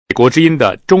美国之音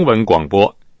的中文广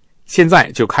播，现在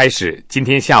就开始今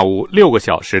天下午6个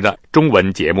小时的中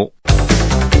文节目。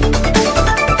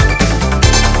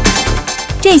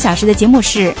这1小时的节目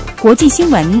是国际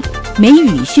新闻、美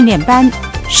语训练班、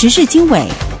时事经纬、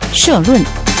社论。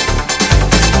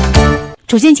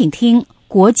首先请听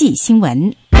国际新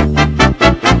闻。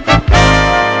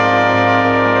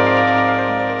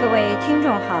各位听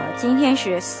众好，今天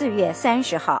是4月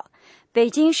30号，北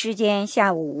京时间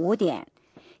下午5点。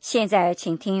现在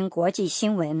请听国际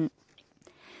新闻。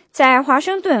在华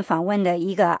盛顿访问的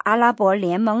一个阿拉伯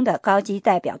联盟的高级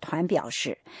代表团表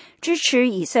示，支持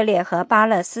以色列和巴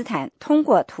勒斯坦通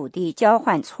过土地交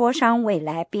换磋商未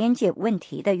来边界问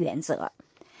题的原则。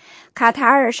卡塔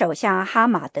尔首相哈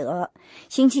马德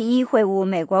星期一会晤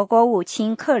美国国务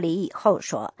卿克里以后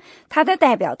说，他的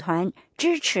代表团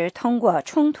支持通过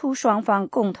冲突双方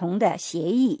共同的协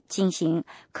议进行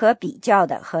可比较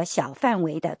的和小范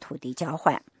围的土地交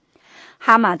换。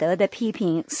哈马德的批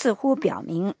评似乎表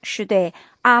明是对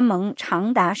阿盟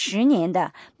长达10年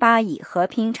的巴以和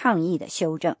平倡议的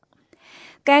修正。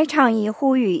该倡议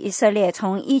呼吁以色列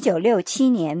从1967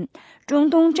年中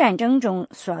东战争中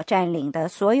所占领的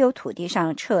所有土地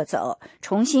上撤走，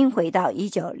重新回到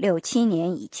1967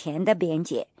年以前的边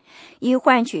界，以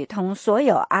换取同所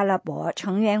有阿拉伯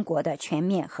成员国的全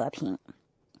面和平。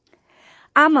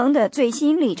阿盟的最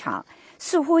新立场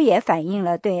似乎也反映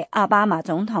了对奥巴马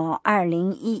总统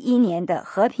2011年的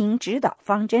和平指导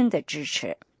方针的支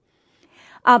持。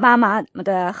奥巴马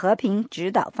的和平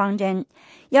指导方针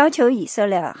要求以色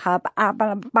列和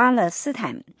巴勒斯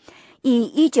坦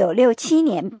以1967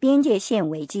年边界线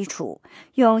为基础，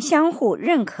用相互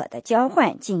认可的交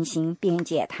换进行边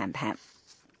界谈判。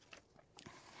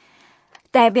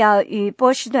代表与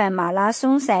波士顿马拉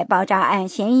松赛爆炸案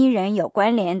嫌疑人有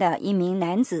关联的一名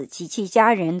男子及其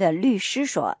家人的律师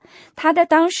说，他的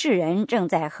当事人正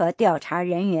在和调查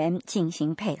人员进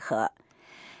行配合。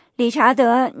理查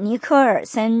德·尼科尔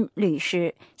森律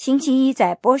师星期一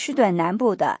在波士顿南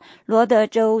部的罗德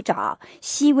州找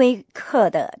西威克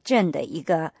的镇的一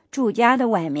个住家的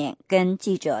外面跟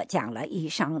记者讲了以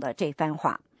上的这番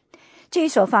话。这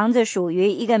所房子属于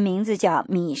一个名字叫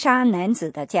米莎男子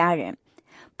的家人。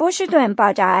波士顿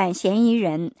爆炸案嫌疑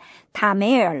人塔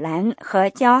梅尔兰和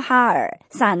焦哈尔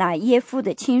·萨纳耶夫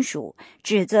的亲属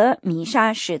指责米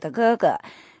莎使的哥哥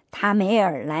塔梅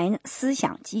尔兰思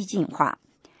想激进化。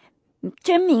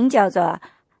真名叫做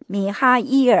米哈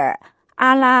伊尔·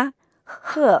阿拉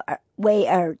赫维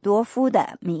尔多夫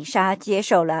的米莎接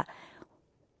受了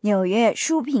纽约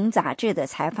书评杂志的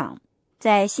采访。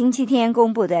在星期天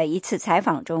公布的一次采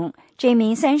访中，这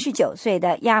名39岁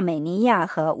的亚美尼亚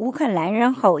和乌克兰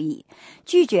人后裔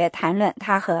拒绝谈论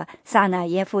他和萨纳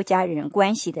耶夫家人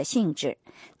关系的性质，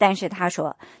但是他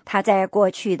说他在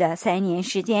过去的3年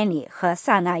时间里和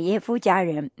萨纳耶夫家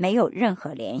人没有任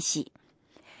何联系。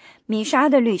米莎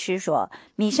的律师说，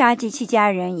米莎及其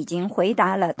家人已经回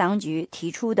答了当局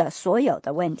提出的所有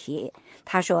的问题。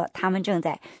他说他们正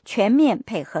在全面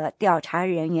配合调查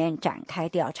人员展开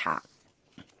调查。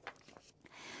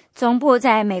总部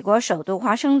在美国首都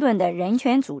华盛顿的人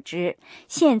权组织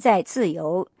现在自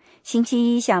由星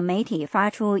期一向媒体发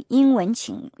出英文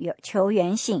请求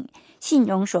援信，信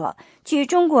中说，据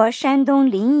中国山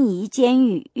东临沂监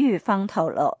狱狱方透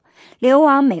露，流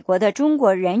亡美国的中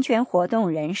国人权活动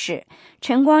人士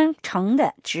陈光诚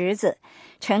的侄子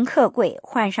陈克贵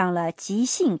患上了急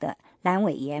性的阑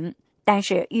尾炎，但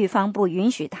是狱方不允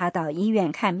许他到医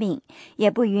院看病，也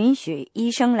不允许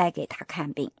医生来给他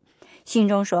看病。信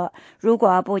中说，如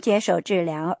果不接受治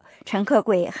疗，陈克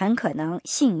贵很可能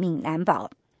性命难保。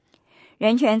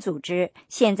人权组织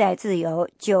现在自由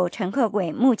就陈克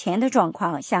贵目前的状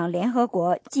况向联合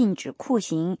国禁止酷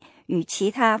刑与其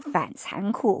他反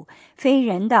残酷、非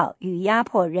人道与压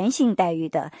迫人性待遇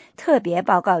的特别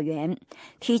报告员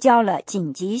提交了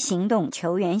紧急行动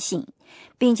求援信，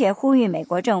并且呼吁美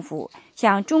国政府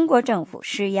向中国政府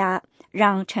施压，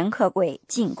让陈克贵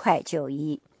尽快就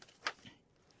医。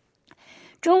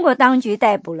中国当局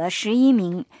逮捕了11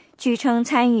名据称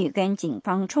参与跟警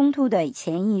方冲突的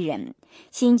嫌疑人。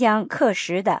新疆克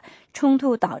什的冲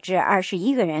突导致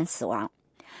21个人死亡。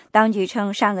当局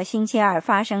称，上个星期二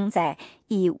发生在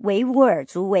以维吾尔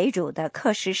族为主的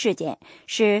克什事件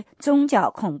是宗教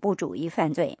恐怖主义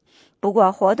犯罪，不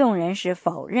过活动人士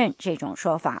否认这种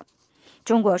说法。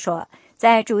中国说，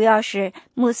在主要是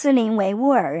穆斯林维吾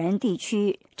尔人地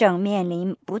区正面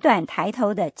临不断抬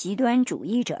头的极端主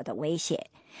义者的威胁。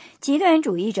极端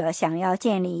主义者想要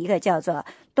建立一个叫做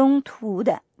东突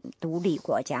的独立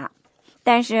国家。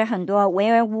但是很多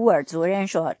维吾尔族人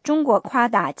说中国夸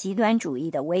大极端主义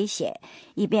的威胁，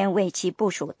以便为其部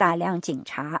署大量警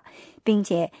察，并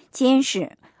且监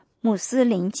视穆斯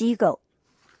林机构。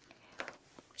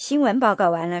新闻报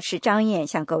告完了，是张燕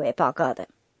向各位报告的。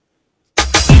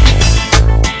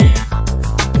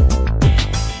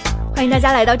欢迎大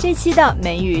家来到这期的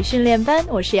美语训练班，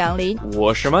我是杨林，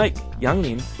我是 Mike， 杨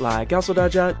林来告诉大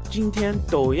家今天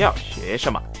都要学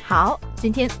什么。好，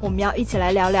今天我们要一起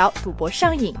来聊聊赌博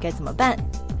上瘾该怎么办，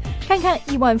看看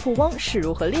亿万富翁是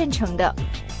如何炼成的，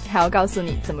还要告诉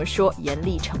你怎么说严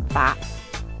厉惩罚。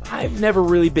 I've never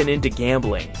really been into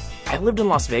gambling. I lived in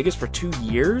Las Vegas for 2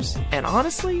 years, and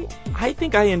honestly, I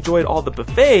think I enjoyed all the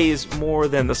buffets more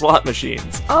than the slot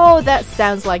machines. Oh, that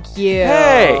sounds like you.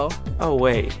 Hey! Oh,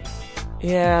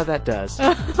 wait.Yeah, that does.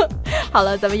 好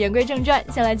了，咱们言归正传，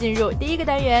先来进入第一个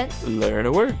单元。Learn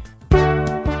a word.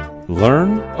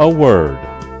 Learn a word.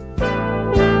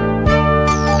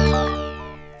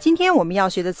 今天我们要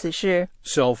学的词是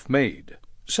Self-made.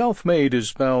 Self-made is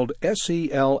spelled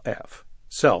S-E-L-F.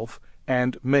 Self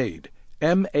and made.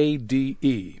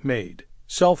 M-A-D-E. Made.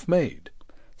 Self-made.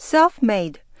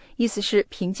 self-made， 意思是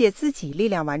凭借自己力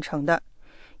量完成的。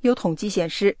有统计显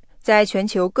示，在全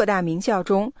球各大名校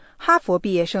中，哈佛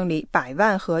毕业生里100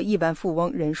万和亿万富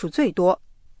翁人数最多。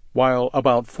While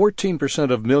about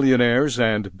 14% of millionaires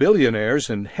and billionaires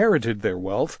inherited their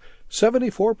wealth,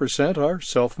 74% are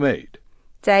self-made.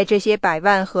 在这些100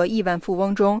万和亿万富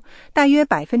翁中，大约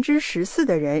14%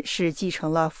的人是继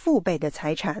承了父辈的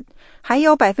财产，还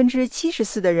有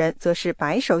74%的人则是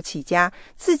白手起家，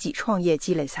自己创业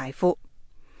积累财富。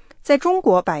在中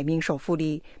国100名首富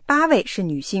里，8位是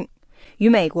女性。与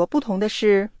美国不同的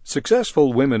是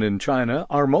Successful women in China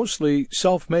are mostly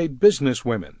self-made business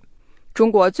women.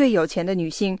 中国最有钱的女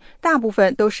性大部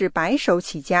分都是白手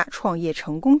起家创业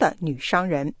成功的女商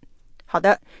人。好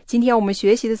的，今天我们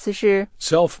学习的词是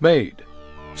Self-made.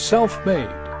 Self-made.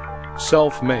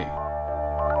 Self-made.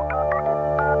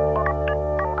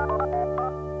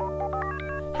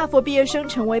 哈佛毕业生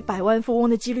成为100万富翁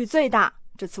的几率最大。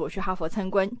这次我去哈佛参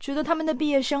观，觉得他们的毕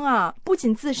业生啊，不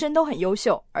仅自身都很优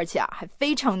秀，而且还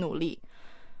非常努力。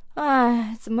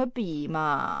唉，怎么比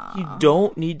嘛？ You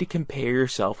don't need to compare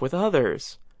yourself with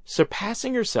others.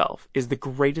 Surpassing yourself is the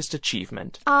greatest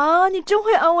achievement. 啊，你真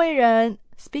会安慰人。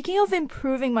Speaking of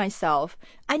improving myself,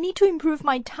 I need to improve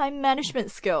my time management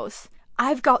skills.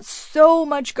 I've got so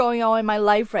much going on in my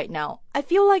life right now. I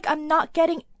feel like I'm not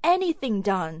getting anything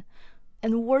done.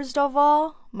 And worst of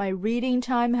all, my reading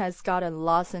time has gotten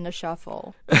lost in the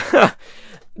shuffle.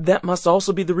 That must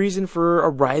also be the reason for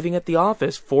arriving at the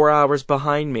office 4 hours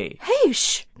behind me. Hey,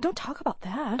 shh! Don't talk about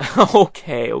that.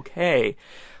 Okay.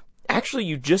 Actually,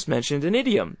 you just mentioned an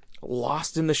idiom,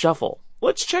 lost in the shuffle.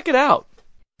 Let's check it out.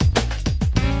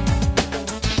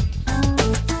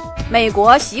 美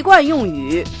国习惯用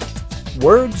语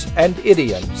Words and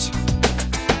idioms.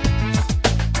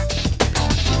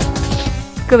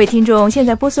 各位听众，现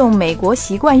在播送美国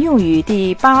习惯用语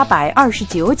第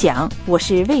829讲，我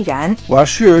是魏然。我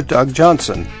是 Doug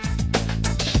Johnson.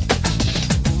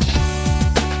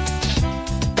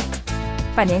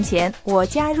 半年前，我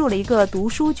加入了一个读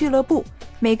书俱乐部，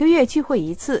每个月聚会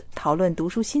一次，讨论读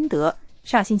书心得。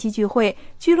上星期聚会，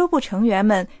俱乐部成员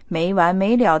们没完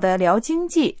没了地聊经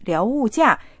济、聊物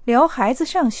价、聊孩子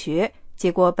上学，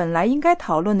结果本来应该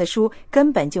讨论的书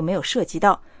根本就没有涉及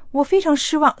到。我非常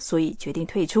失望，所以决定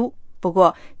退出。不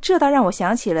过，这倒让我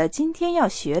想起了今天要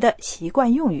学的习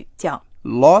惯用语，叫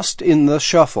Lost in the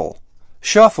shuffle.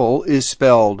 Shuffle is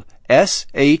spelled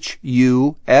S-H-U-F-F-L-E.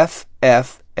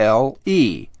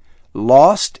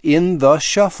 Lost in the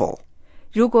shuffle.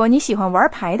 如果你喜欢玩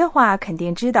牌的话，肯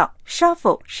定知道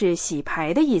shuffle 是洗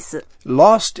牌的意思。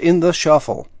Lost in the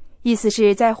shuffle. 意思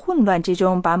是在混乱之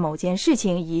中把某件事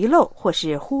情遗漏或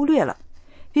是忽略了。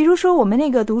比如说我们那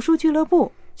个读书俱乐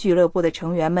部的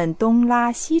成员们东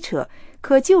拉西扯，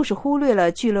可就是忽略了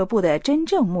俱乐部的真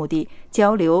正目的，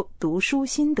交流读书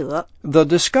心得。The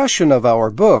discussion of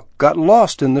our book got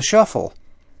lost in the shuffle.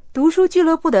 读书俱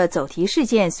乐部的走题事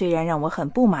件虽然让我很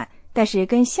不满，但是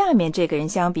跟下面这个人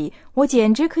相比，我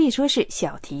简直可以说是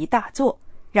小题大做。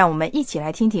让我们一起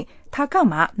来听听他干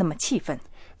嘛那么气愤。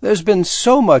There's been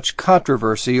so much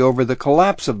controversy over the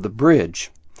collapse of the bridge.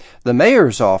 The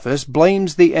mayor's office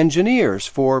blames the engineers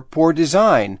for poor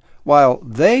design, while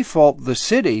they fault the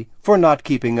city for not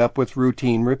keeping up with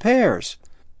routine repairs.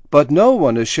 But no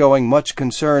one is showing much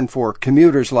concern for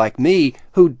commuters like me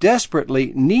who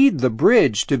desperately need the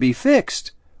bridge to be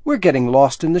fixed. We're getting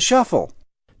lost in the shuffle.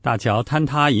 大桥坍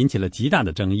塌引起了极大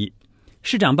的争议，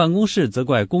市长办公室责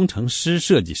怪工程师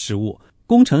设计失误，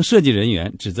工程设计人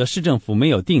员指责市政府没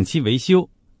有定期维修。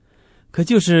可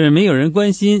就是没有人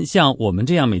关心像我们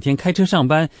这样每天开车上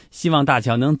班，希望大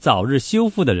桥能早日修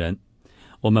复的人，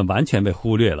我们完全被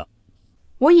忽略了。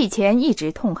我以前一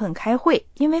直痛恨开会，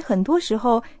因为很多时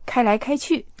候开来开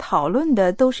去讨论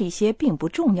的都是一些并不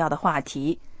重要的话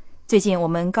题。最近我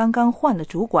们刚刚换了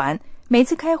主管，每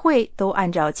次开会都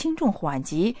按照轻重缓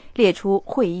急列出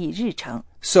会议日程，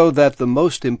 so that the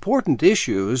most important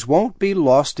issues won't be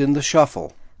lost in the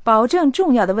shuffle. 保证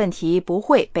重要的问题不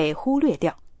会被忽略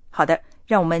掉。好的，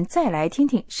让我们再来听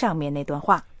听上面那段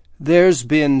话。There's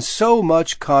been so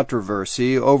much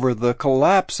controversy over the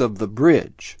collapse of the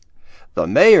bridge. The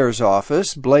mayor's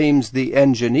office blames the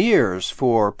engineers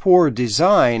for poor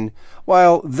design,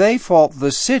 while they fault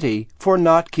the city for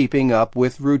not keeping up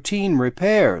with routine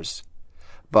repairs.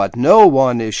 But no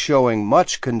one is showing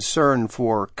much concern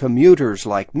for commuters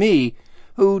like me,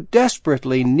 who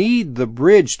desperately need the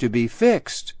bridge to be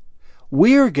fixed.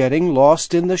 We're getting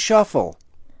lost in the shuffle.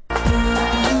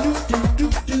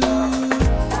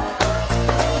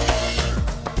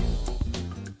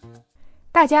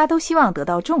 大家都希望得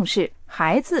到重视，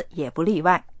孩子也不例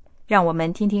外。让我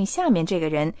们听听下面这个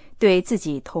人对自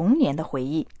己童年的回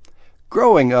忆。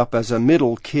Growing up as a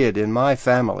middle kid in my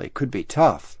family could be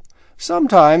tough.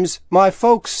 Sometimes my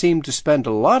folks seemed to spend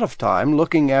a lot of time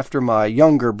looking after my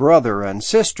younger brother and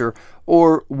sister,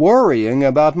 or worrying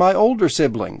about my older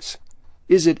siblings.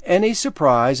 Is it any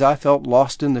surprise I felt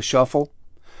lost in the shuffle?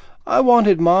 I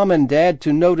wanted Mom and Dad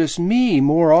to notice me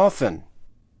more often.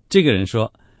 这个人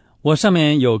说，我上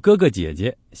面有哥哥姐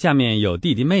姐，下面有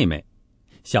弟弟妹妹。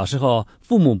小时候，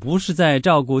父母不是在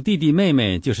照顾弟弟妹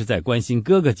妹，就是在关心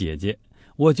哥哥姐姐。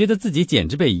我觉得自己简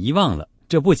直被遗忘了，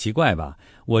这不奇怪吧？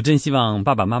我真希望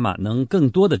爸爸妈妈能更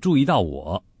多的注意到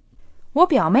我。我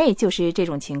表妹就是这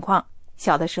种情况。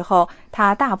小的时候，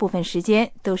她大部分时间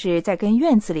都是在跟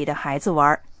院子里的孩子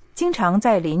玩，经常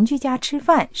在邻居家吃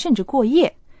饭，甚至过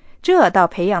夜。这倒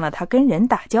培养了她跟人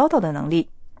打交道的能力。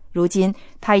如今，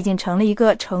她已经成了一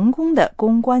个成功的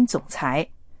公关总裁。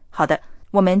好的，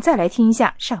我们再来听一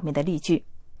下上面的例句。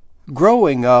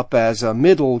Growing up as a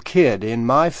middle kid in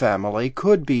my family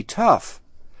could be tough.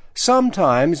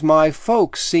 Sometimes my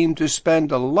folks seem to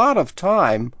spend a lot of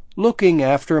time looking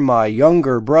after my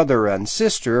younger brother and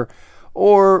sister,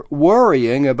 or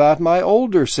worrying about my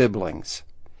older siblings.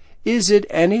 Is it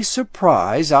any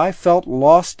surprise I felt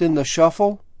lost in the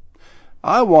shuffle?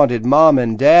 I wanted Mom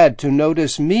and Dad to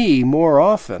notice me more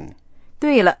often.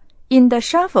 对了， in the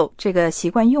shuffle 这个习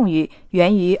惯用语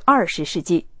源于20世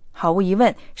纪，毫无疑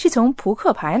问是从扑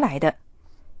克牌来的。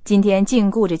今天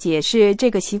禁锢着解释这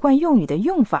个习惯用语的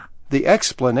用法。The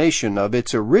explanation of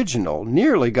its original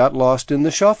nearly got lost in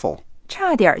the shuffle.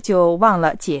 差点就忘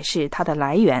了解释它的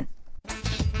来源。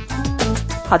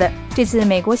好的，这次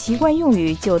美国习惯用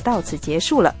语就到此结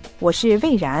束了。我是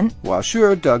魏然，我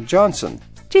是 Doug Johnson。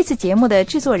这次节目的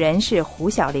制作人是胡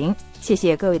小玲，谢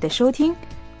谢各位的收听。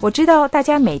我知道大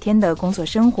家每天的工作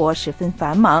生活十分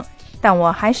繁忙，但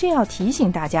我还是要提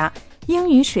醒大家，英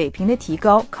语水平的提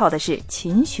高靠的是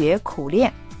勤学苦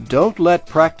练。Don't let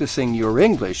practicing your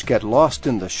English get lost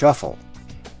in the shuffle.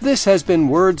 This has been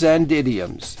Words and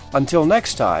Idioms. Until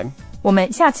next time. 我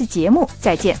们下次节目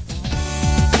再见。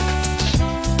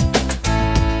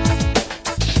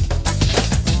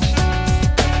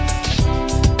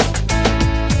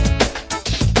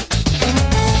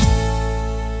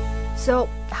So,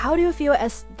 how do you feel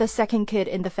as the second kid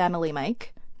in the family,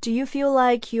 Mike? Do you feel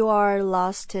like you are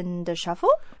lost in the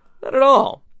shuffle? Not at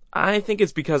all. I think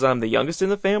it's because I'm the youngest in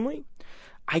the family.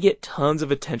 I get tons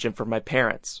of attention from my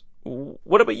parents.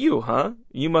 What about you, huh?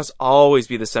 You must always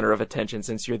be the center of attention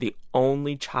since you're the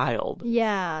only child.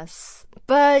 Yes,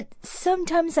 but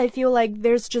sometimes I feel like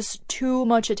there's just too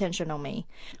much attention on me.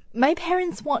 My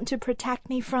parents want to protect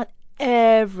me from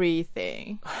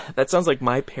everything. That sounds like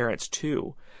my parents,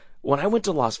 too. When I went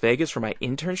to Las Vegas for my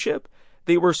internship,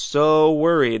 they were so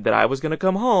worried that I was going to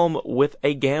come home with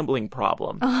a gambling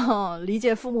problem. 理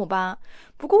解父母吧。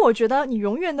不过我觉得你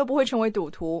永远都不会成为赌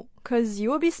徒 because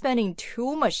you will be spending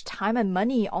too much time and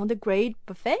money on the great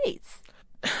buffets.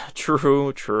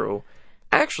 True, true.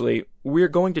 Actually, we're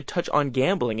going to touch on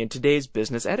gambling in today's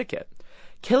business etiquette.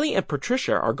 Kelly and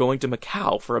Patricia are going to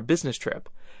Macau for a business trip,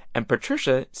 and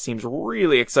Patricia seems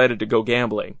really excited to go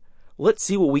gambling. Let's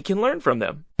see what we can learn from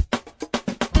them.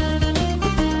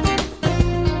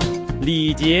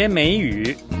 礼节美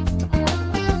语。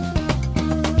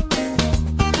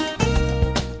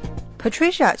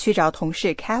Patricia 去找同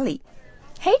事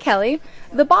Kelly。Hey Kelly,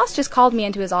 the boss just called me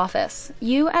into his office.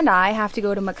 You and I have to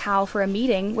go to Macau for a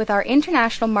meeting with our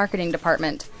international marketing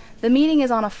department. The meeting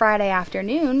is on a Friday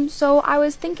afternoon, so I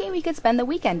was thinking we could spend the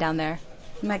weekend down there.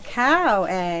 Macau,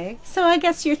 eh? So I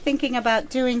guess you're thinking about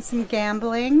doing some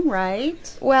gambling, right?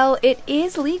 Well, it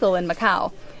is legal in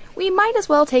Macau. We might as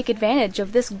well take advantage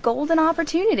of this golden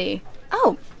opportunity.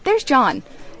 Oh, there's John.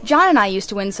 John and I used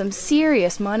to win some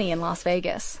serious money in Las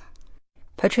Vegas.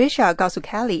 Patricia 告诉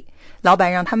Kelly， 老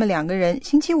板让他们2个人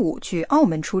星期5去澳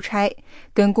门出差，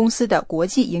跟公司的国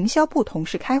际营销部同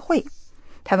事开会。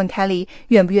他问 Kelly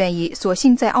愿不愿意索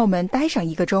性在澳门待上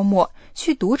1个周末，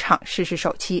去赌场试试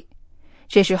手气。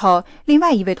这时候，另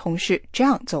外一位同事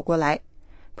John 走过来。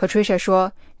Patricia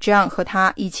说 John 和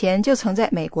他以前就曾在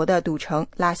美国的赌城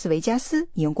拉斯维加斯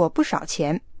赢过不少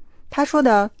钱。他说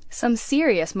的 Some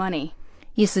serious money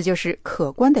意思就是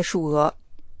可观的数额。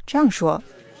John 说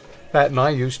Pat and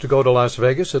I used to go to Las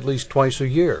Vegas at least twice a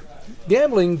year.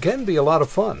 Gambling can be a lot of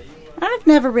fun. I've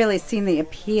never really seen the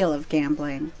appeal of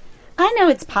gambling. I know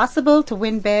it's possible to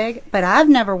win big, but I've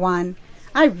never won.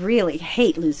 I really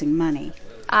hate losing money.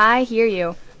 I hear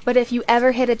you. But if you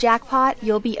ever hit a jackpot,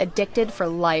 you'll be addicted for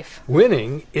life.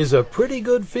 Winning is a pretty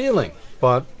good feeling,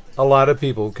 but a lot of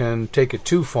people can take it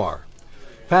too far.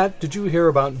 Pat, did you hear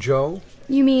about Joe?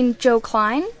 You mean Joe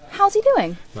Klein? How's he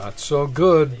doing? Not so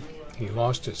good. He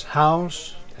lost his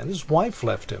house, and his wife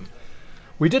left him.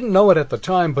 We didn't know it at the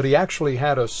time, but he actually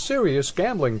had a serious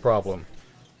gambling problem.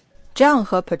 John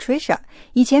和 Patricia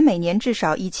以前每年至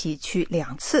少一起去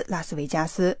2次拉斯维加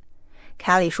斯。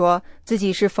Kelly 说自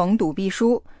己是逢赌必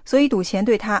输，所以赌钱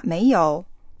对他没有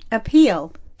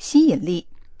appeal 吸引力。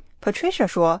Patricia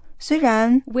说虽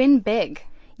然 win big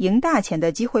赢大钱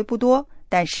的机会不多，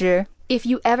但是 if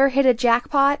you ever hit a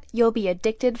jackpot, you'll be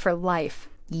addicted for life.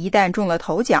 一旦中了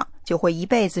头奖，就会一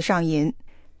辈子上瘾。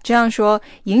这样说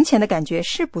赢钱的感觉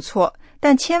是不错，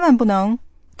但千万不能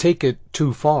take it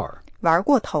too far. 玩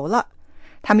过头了。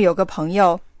他们有个朋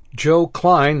友 Joe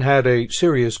Klein had a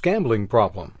serious gambling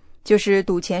problem. 就是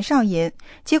赌钱上瘾，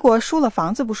结果输了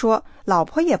房子不说，老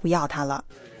婆也不要他了。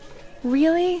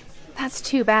Really? That's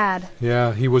too bad.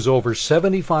 Yeah, he was over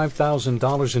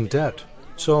 $75,000 in debt.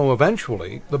 So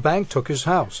eventually, the bank took his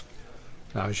house.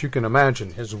 Now, as you can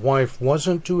imagine, his wife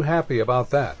wasn't too happy about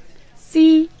that.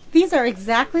 See, these are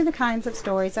exactly the kinds of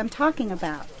stories I'm talking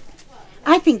about.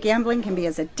 I think gambling can be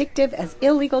as addictive as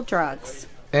illegal drugs.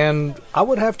 And I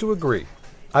would have to agree.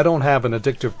 I don't have an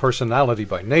addictive personality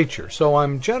by nature, so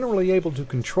I'm generally able to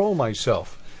control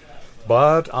myself.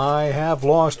 But I have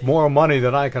lost more money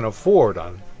than I can afford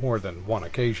on more than one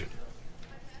occasion.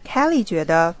 Kelly 觉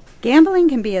得 Gambling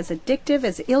can be as addictive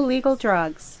as illegal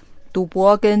drugs. 赌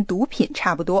博跟毒品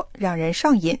差不多，让人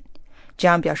上瘾。这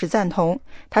样表示赞同。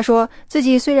他说自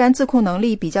己虽然自控能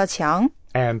力比较强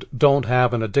and don't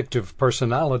have an addictive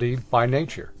personality by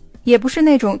nature. 也不是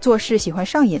那种做事喜欢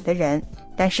上瘾的人，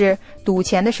但是赌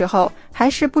钱的时候还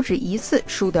是不止一次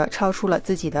输得超出了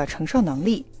自己的承受能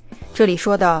力。这里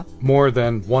说的 more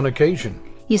than one occasion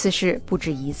意思是不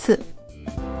止一次。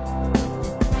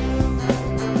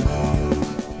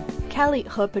Kelly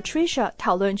和 Patricia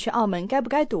讨论去澳门该不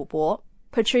该赌博。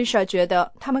Patricia 觉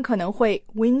得他们可能会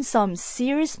win some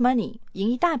serious money， 赢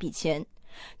一大笔钱。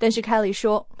但是 Kelly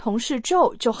说同事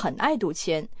Joe 就很爱赌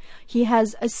钱 He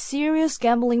has a serious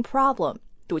gambling problem，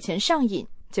 赌钱上瘾，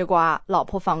结果老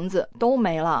婆房子都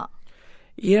没了。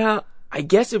 Yeah, I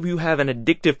guess if you have an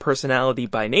addictive personality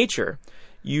by nature,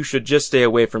 you should just stay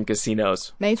away from casinos.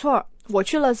 没错，我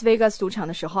去 Las Vegas 赌场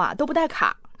的时候都不带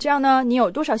卡，这样呢你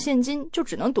有多少现金就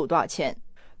只能赌多少钱。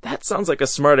 That sounds like a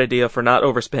smart idea for not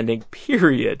overspending,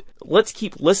 period. Let's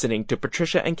keep listening to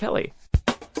Patricia and Kelly.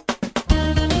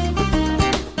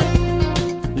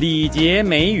 礼节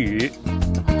美语。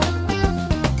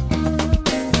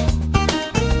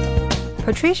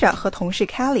 Patricia 和同事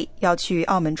Kelly 要去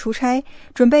澳门出差，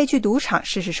准备去赌场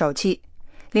试试手气。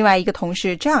另外一个同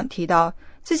事 John 提到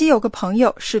自己有个朋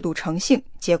友嗜赌成性，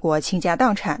结果倾家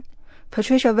荡产。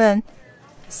Patricia 问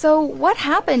So what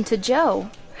happened to Joe?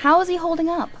 How is he holding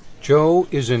up? Joe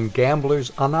is in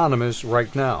Gamblers Anonymous right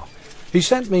now. He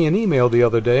sent me an email the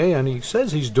other day and he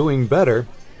says he's doing better,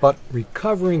 but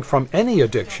recovering from any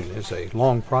addiction is a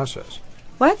long process.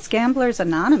 What's Gamblers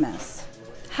Anonymous?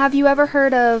 Have you ever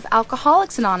heard of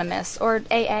Alcoholics Anonymous or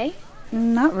AA?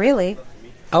 Not really.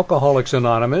 Alcoholics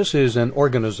Anonymous is an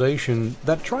organization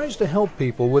that tries to help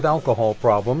people with alcohol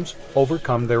problems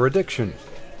overcome their addiction.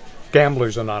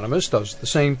 Gamblers Anonymous does the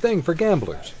same thing for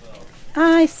gamblers.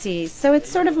 I see. So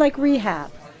it's sort of like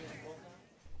rehab.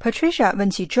 Patricia 问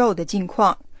起 Joe 的近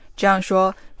况，这样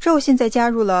说 Joe 现在加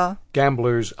入了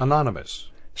Gamblers Anonymous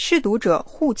嗜赌者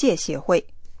互戒协会。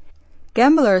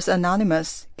Gamblers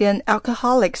Anonymous 跟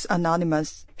Alcoholics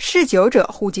Anonymous 嗜酒者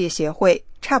互戒协会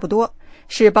差不多，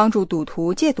是帮助赌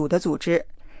徒戒赌的组织。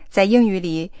在英语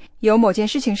里，有某件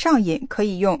事情上瘾可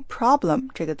以用 problem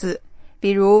这个字，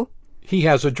比如 He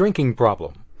has a drinking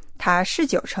problem. 他嗜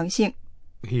酒成性，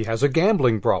 He has a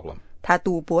gambling problem. 他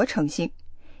赌博成性。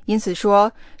因此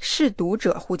说，嗜赌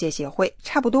者互戒协会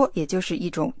差不多也就是一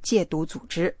种戒毒组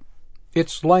织。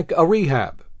It's like a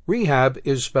rehab. Rehab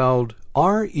is spelled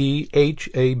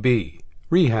R-E-H-A-B.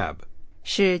 Rehab.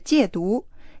 是戒毒、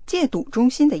戒赌中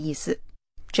心的意思。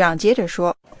这样接着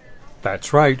说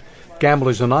That's right.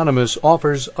 Gamblers Anonymous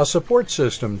offers a support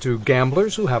system to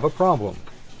gamblers who have a problem.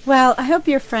 Well, I hope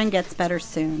your friend gets better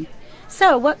soon.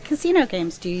 So, what casino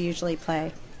games do you usually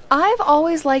play? I've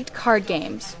always liked card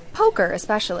games, poker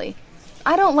especially.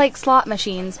 I don't like slot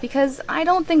machines because I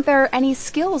don't think there are any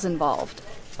skills involved.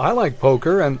 I like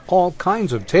poker and all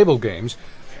kinds of table games,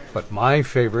 but my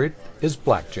favorite is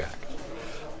blackjack.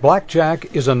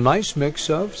 Blackjack is a nice mix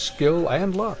of skill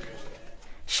and luck.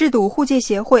 嗜赌互戒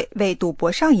协会为赌博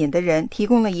上瘾的人提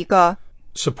供了一个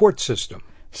support system.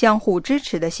 相互支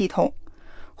持的系统。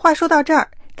话说到这儿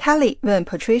Kelly 问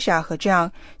Patricia 和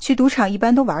John 去赌场一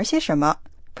般都玩些什么。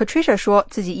 Patricia 说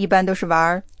自己一般都是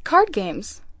玩 Card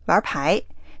games. 玩牌，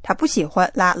她不喜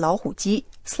欢拉老虎机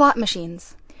Slot machines.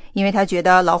 因为她觉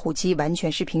得老虎机完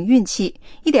全是凭运气，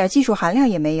一点技术含量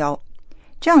也没有。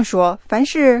这样说，凡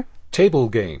是 table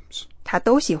games. 她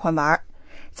都喜欢玩。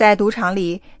在赌场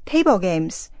里 table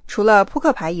games 除了扑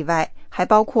克牌以外，还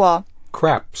包括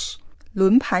craps.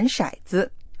 轮盘骰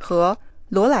子和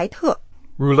罗莱特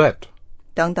roulette.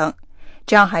 等等。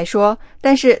这样还说，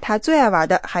但是她最爱玩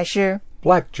的还是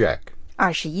blackjack.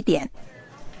 21点。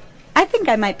I think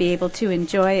I might be able to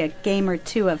enjoy a game or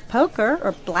two of poker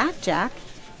or blackjack.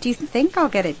 Do you think I'll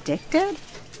get addicted?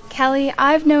 Kelly,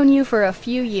 I've known you for a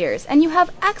few years, and you have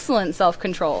excellent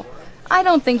self-control. I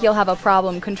don't think you'll have a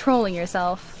problem controlling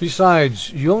yourself.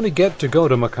 Besides, you only get to go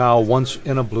to Macau once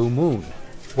in a blue moon.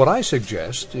 What I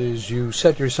suggest is you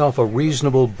set yourself a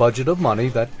reasonable budget of money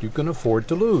that you can afford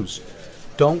to lose.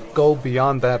 Don't go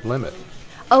beyond that limit.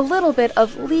 A little bit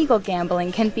of legal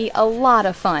gambling can be a lot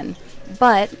of fun,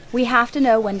 but we have to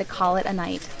know when to call it a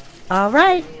night. All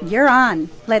right, you're on.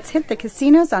 Let's hit the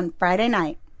casinos on Friday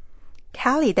night.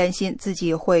 Kelly 担心自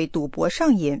己会赌博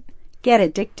上瘾 Get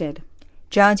addicted.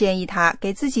 这样建议他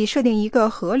给自己设定一个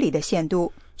合理的限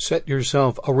度 Set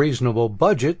yourself a reasonable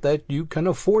budget that you can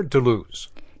afford to lose.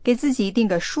 给自己定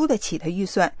个输得起的预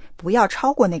算，不要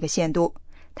超过那个限度。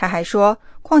他还说，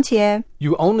况且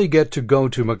You only get to go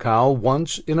to Macau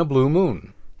once in a blue moon.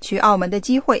 去澳门的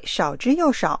机会少之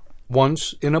又少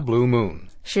Once in a blue moon.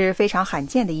 是非常罕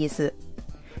见的意思。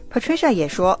 Patricia 也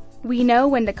说 We know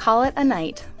when to call it a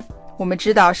night. 我们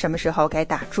知道什么时候该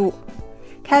打住。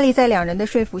 Kelly 在两人的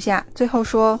说服下，最后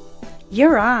说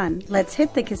You're on. Let's hit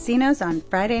the casinos on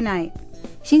Friday night.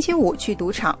 星期五去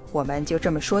赌场，我们就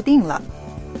这么说定了。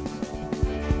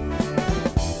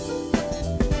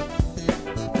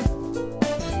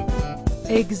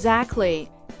Exactly.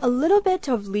 A little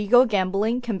bit of legal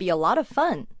gambling can be a lot of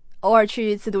fun. 偶尔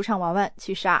去一次赌场玩玩，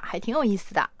其实还挺有意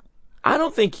思的。I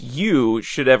don't think you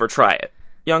should ever try it.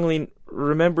 Youngling,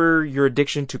 remember your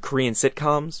addiction to Korean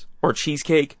sitcoms? Or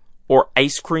cheesecake? Or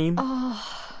ice cream?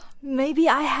 Maybe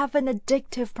I have an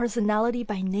addictive personality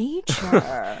by nature.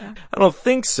 I don't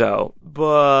think so,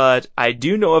 but I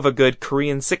do know of a good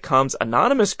Korean sitcoms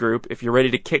anonymous group if you're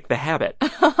ready to kick the habit.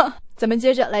 咱们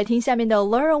接着来听下面的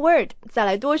Learn a word， 再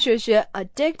来多学学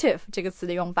addictive 这个词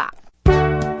的用法。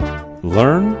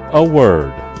Learn a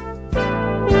word.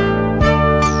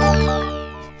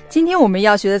 今天我们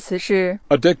要学的词是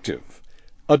Addictive.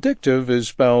 Addictive is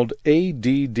spelled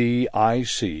A-D-D-I-C-T-I-V-E.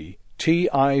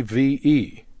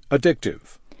 Addictive.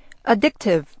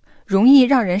 addictive， 容易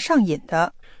让人上瘾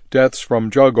的。 Deaths from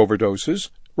drug overdoses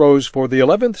rose for the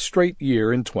 11th straight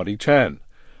year in 2010.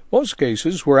 Most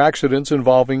cases were accidents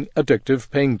involving addictive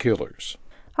painkillers.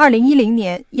 2010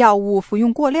年，药物服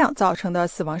用过量造成的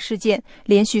死亡事件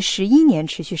连续11年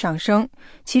持续上升，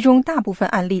其中大部分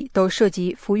案例都涉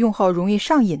及服用后容易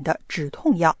上瘾的止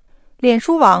痛药。脸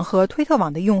书网和推特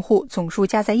网的用户总数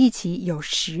加在一起有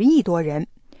10亿多人。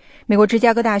美国芝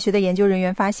加哥大学的研究人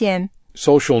员发现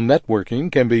Social networking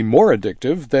can be more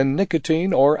addictive than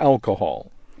nicotine or alcohol.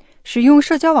 使用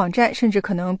社交网站甚至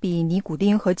可能比尼古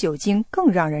丁和酒精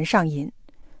更让人上瘾。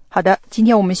好的，今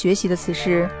天我们学习的词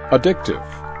是 Addictive.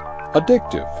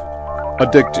 Addictive.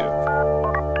 Addictive.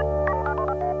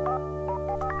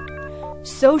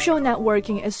 Social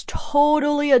networking is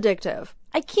totally addictive.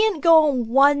 I can't go on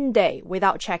one day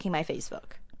without checking my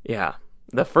Facebook. Yeah.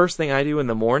 The first thing I do in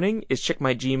the morning is check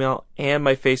my Gmail and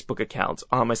my Facebook accounts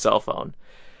on my cell phone.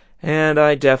 And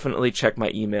I definitely check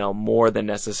my email more than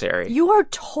necessary. You are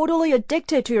totally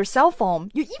addicted to your cell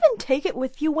phone. You even take it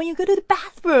with you when you go to the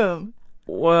bathroom.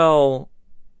 Well,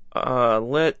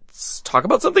 let's talk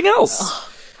about something else.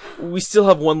 We still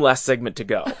have one last segment to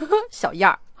go. 小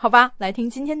样儿，好吧，来听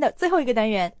今天的最后一个单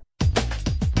元。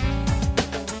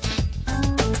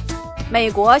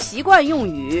美国习惯用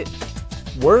语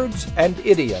Words and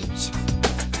idioms.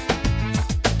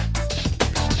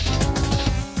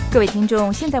 各位听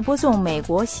众，现在播送美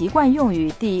国习惯用语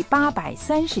第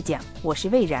830讲，我是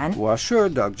魏然。我是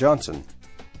Doug Johnson.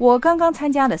 我刚刚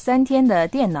参加了3天的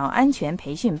电脑安全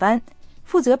培训班，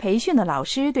负责培训的老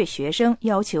师对学生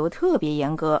要求特别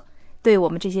严格，对我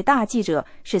们这些大记者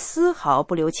是丝毫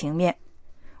不留情面。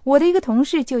我的一个同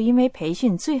事就因为培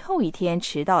训最后一天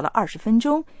迟到了20分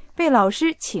钟，被老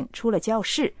师请出了教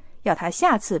室，要他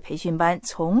下次培训班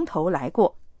从头来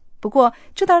过。不过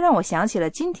这倒让我想起了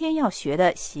今天要学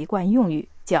的习惯用语，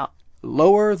叫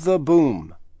Lower the boom.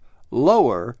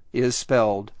 Lower is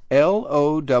spelled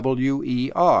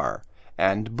L-O-W-E-R,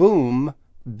 and boom,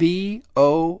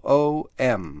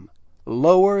 B-O-O-M.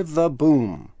 Lower the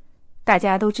boom. 大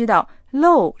家都知道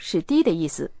low 是低的意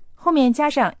思，后面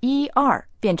加上 er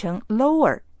变成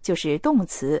lower 就是动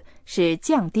词，是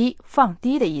降低放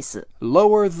低的意思。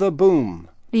 Lower the boom.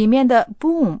 里面的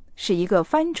boom 是一个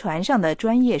帆船上的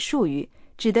专业术语，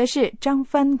指的是张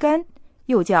帆杆，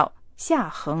又叫下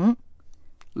横。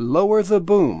 Lower the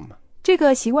boom. 这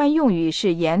个习惯用语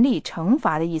是严厉惩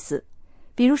罚的意思。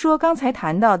比如说刚才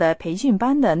谈到的培训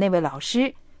班的那位老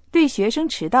师，对学生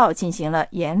迟到进行了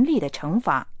严厉的惩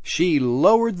罚。 She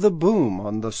lowered the boom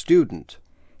on the student.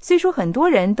 虽说很多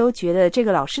人都觉得这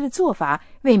个老师的做法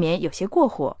未免有些过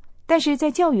火，但是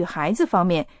在教育孩子方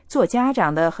面，做家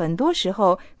长的很多时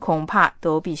候恐怕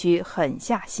都必须狠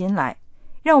下心来。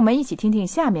让我们一起听听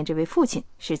下面这位父亲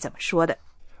是怎么说的。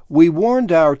 We warned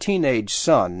our teenage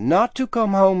son not to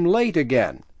come home late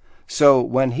again, so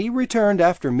when he returned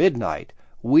after midnight,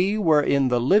 we were in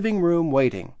the living room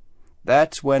waiting.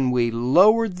 That's when we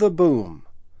lowered the boom.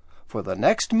 For the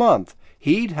next month,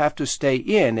 he'd have to stay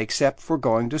in except for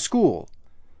going to school.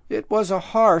 It was a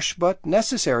harsh but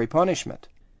necessary punishment.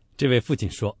 这位父亲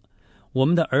说，我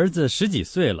们的儿子10几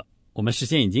岁了，我们事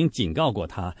先已经警告过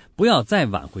他不要再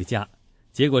晚回家，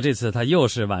结果这次他又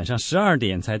是晚上12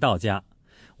点才到家。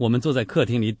我们坐在客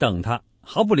厅里等他，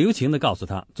毫不留情地告诉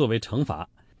他，作为惩罚，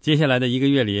接下来的1个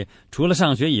月里除了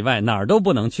上学以外哪儿都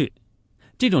不能去。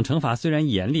这种惩罚虽然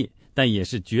严厉，但也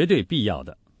是绝对必要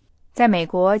的。在美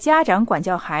国，家长管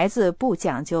教孩子不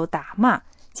讲究打骂，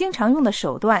经常用的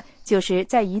手段就是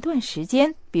在一段时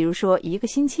间，比如说1个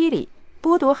星期里，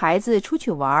剥夺孩子出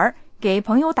去玩，给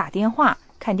朋友打电话、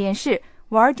看电视、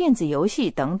玩电子游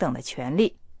戏等等的权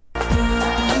利。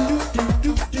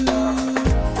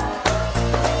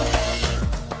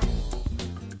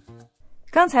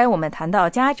刚才我们谈到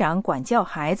家长管教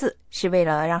孩子，是为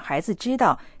了让孩子知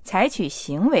道采取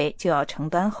行为就要承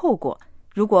担后果，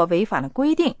如果违反了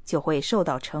规定就会受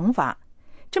到惩罚。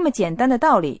这么简单的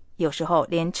道理，有时候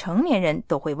连成年人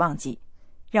都会忘记。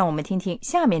让我们听听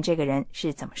下面这个人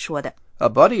是怎么说的。 A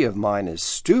buddy of mine is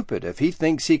stupid if he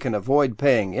thinks he can avoid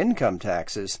paying income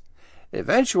taxes.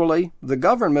 Eventually, the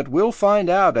government will find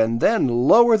out and then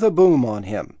lower the boom on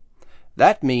him.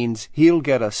 That means he'll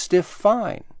get a stiff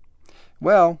fine.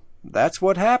 Well, that's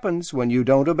what happens when you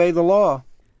don't obey the law.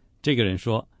 这个人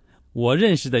说，我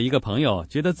认识的一个朋友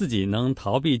觉得自己能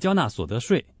逃避交纳所得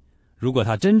税，如果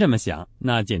他真这么想，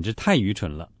那简直太愚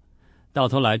蠢了。到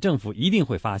头来政府一定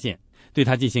会发现，对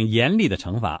他进行严厉的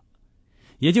惩罚。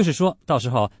也就是说，到时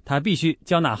候他必须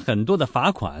交纳很多的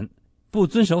罚款，不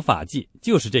遵守法纪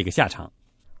就是这个下场。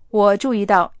我注意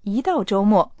到，一到周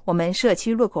末，我们社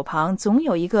区路口旁总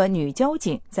有一个女交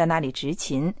警在那里执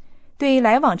勤，对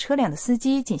来往车辆的司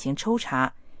机进行抽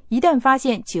查，一旦发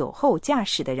现酒后驾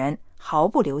驶的人，毫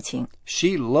不留情。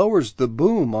 She lowers the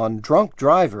boom on drunk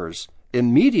drivers,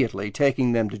 immediately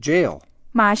taking them to jail.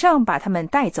 马上把他们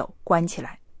带走，关起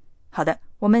来。好的，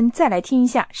我们再来听一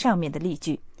下上面的例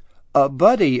句。 A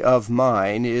buddy of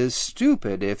mine is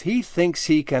stupid if he thinks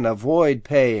he can avoid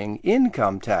paying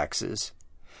income taxes.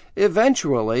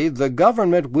 Eventually, the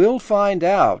government will find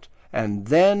out and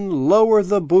then lower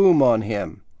the boom on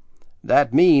him.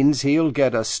 That means he'll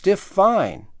get a stiff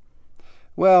fine.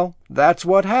 Well, that's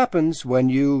what happens when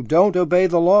you don't obey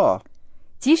the law.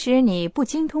 即使你不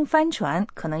精通帆船，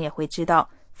可能也会知道，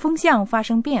风向发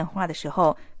生变化的时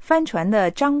候，帆船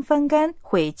的张帆杆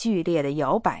会剧烈的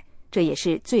摇摆，这也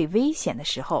是最危险的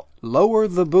时候。 Lower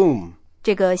the boom.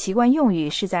 这个习惯用语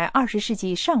是在20世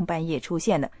纪上半叶出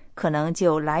现的，可能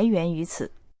就来源于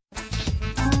此。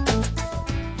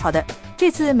好的，这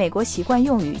次美国习惯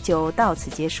用语就到此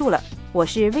结束了。我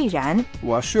是魏然，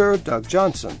我是 Doug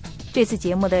Johnson。这次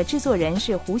节目的制作人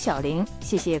是胡小玲，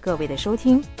谢谢各位的收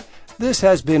听。This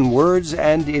has been Words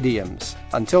and Idioms.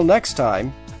 Until next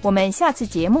time. 我们下次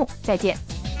节目再见。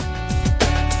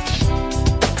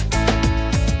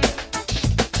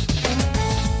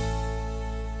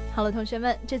好了，同学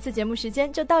们，这次节目时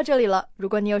间就到这里了。如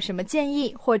果你有什么建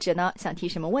议，或者呢想提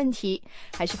什么问题，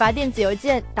还是发电子邮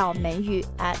件到美语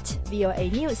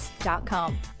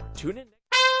@voanews.com。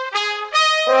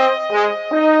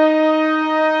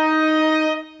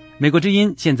美国之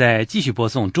音现在继续播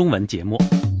送中文节目。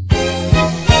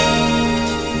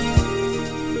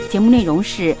节目内容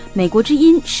是美国之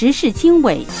音时事经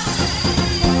纬。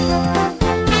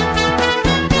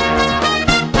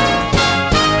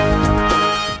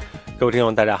各位听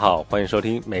众大家好，欢迎收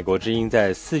听美国之音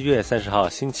在4月30号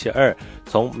星期二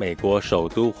从美国首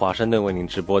都华盛顿为您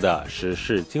直播的时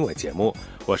事经纬节目，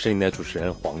我是您的主持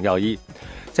人黄耀一。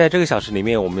在这个小时里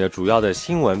面，我们有主要的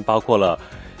新闻包括了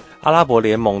阿拉伯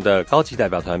联盟的高级代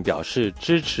表团表示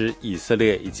支持以色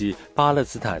列以及巴勒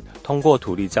斯坦通过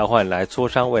土地交换来磋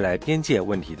商未来边界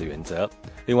问题的原则。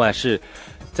另外是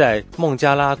在孟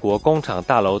加拉国工厂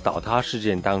大楼倒塌事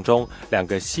件当中，2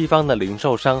个西方的零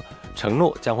售商承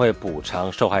诺将会补偿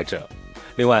受害者。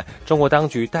另外，中国当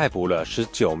局逮捕了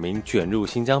19名卷入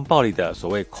新疆暴力的所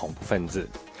谓恐怖分子。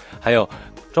还有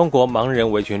中国盲人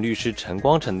维权律师陈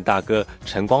光诚的大哥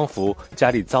陈光福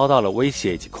家里遭到了威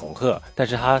胁以及恐吓，但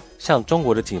是他向中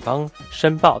国的警方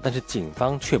申报，但是警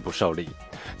方却不受理。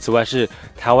此外是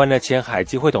台湾的前海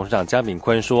基会董事长江炳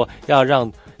坤说要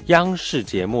让央视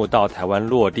节目到台湾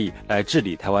落地来治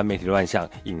理台湾媒体乱象，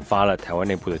引发了台湾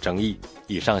内部的争议。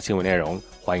以上新闻内容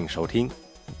欢迎收听。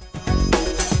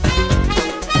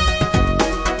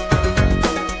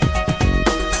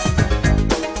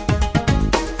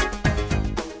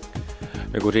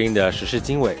美国之音的时事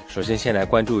经纬，首先先来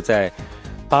关注在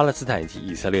巴勒斯坦以及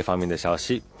以色列方面的消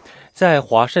息。在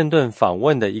华盛顿访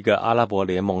问的一个阿拉伯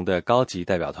联盟的高级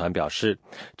代表团表示，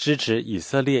支持以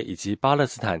色列以及巴勒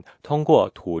斯坦通过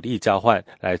土地交换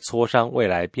来磋商未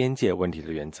来边界问题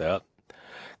的原则。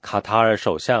卡塔尔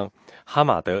首相哈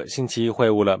马德星期一会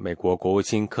晤了美国国务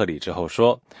卿克里之后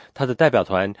说，他的代表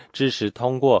团支持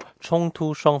通过冲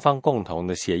突双方共同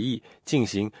的协议进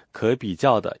行可比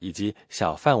较的以及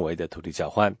小范围的土地交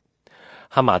换。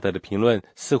哈马德的评论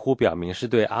似乎表明是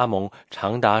对阿盟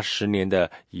长达10年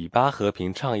的以巴和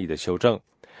平倡议的修正。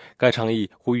该倡议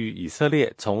呼吁以色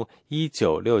列从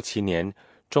1967年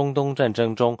中东战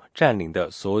争中占领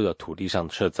的所有的土地上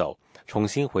撤走，重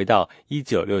新回到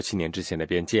1967年之前的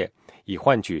边界，以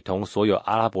换取同所有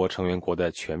阿拉伯成员国的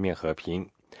全面和平。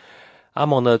阿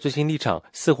盟的最新立场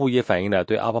似乎也反映了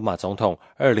对奥巴马总统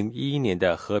2011年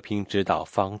的和平指导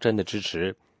方针的支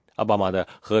持。奥巴马的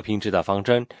和平指导方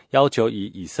针要求以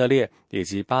以色列以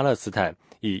及巴勒斯坦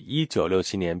以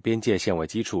1967年边界线为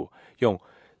基础，用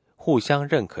互相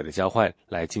认可的交换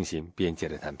来进行边界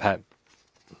的谈判。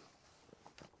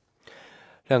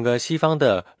2个西方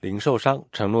的零售商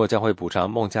承诺将会补偿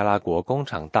孟加拉国工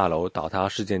厂大楼倒塌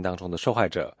事件当中的受害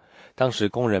者，当时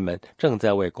工人们正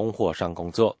在为供货商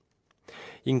工作。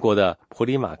英国的普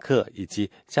里马克以及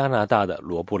加拿大的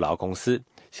罗布劳公司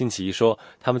星期一说，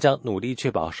他们将努力确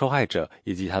保受害者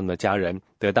以及他们的家人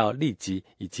得到立即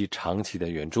以及长期的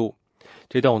援助。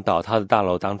这栋倒塌的大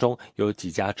楼当中有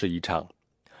几家制衣厂。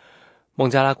孟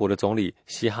加拉国的总理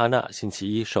希哈纳星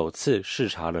期一首次视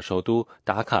察了首都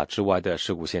达卡之外的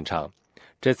事故现场。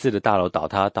这次的大楼倒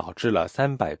塌导致了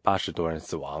380多人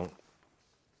死亡。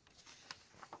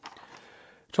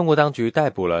中国当局逮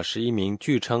捕了11名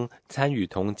据称参与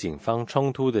同警方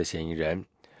冲突的嫌疑人。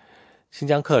新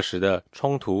疆克什的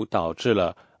冲突导致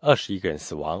了21个人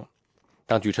死亡。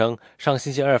当局称，上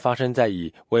星期二发生在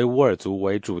以维吾尔族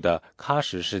为主的喀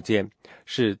什事件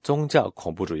是宗教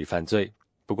恐怖主义犯罪，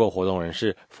不过活动人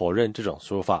士否认这种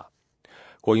说法。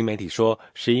国营媒体说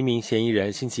，11名嫌疑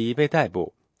人星期一被逮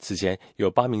捕，此前有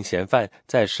8名嫌犯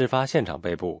在事发现场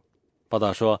被捕。报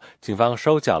道说，警方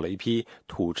收缴了一批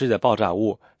土制的爆炸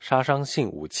物、杀伤性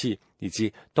武器以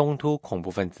及东突恐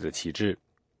怖分子的旗帜。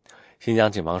新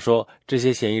疆警方说，这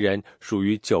些嫌疑人属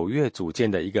于9月组建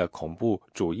的一个恐怖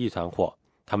主义团伙，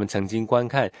他们曾经观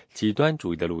看极端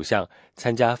主义的录像，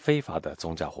参加非法的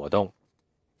宗教活动。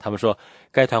他们说，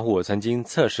该团伙曾经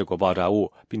测试过爆炸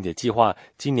物，并且计划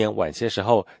今年晚些时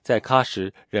候在喀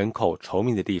什人口稠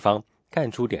密的地方干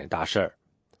出点大事儿。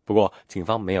不过，警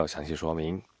方没有详细说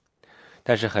明。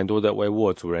但是很多的维吾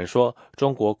尔族人说，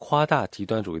中国夸大极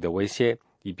端主义的威胁，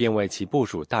以便为其部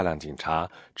署大量警察，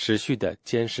持续的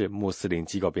监视穆斯林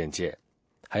机构边界。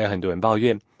还有很多人抱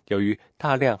怨，由于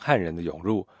大量汉人的涌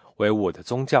入，唯我的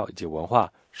宗教以及文化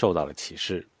受到了歧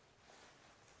视。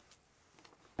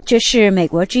这是美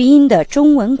国之音的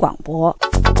中文广播。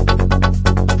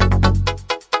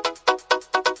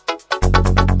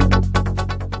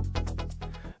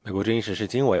美国之音时事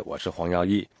经纬，我是黄耀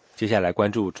义。接下来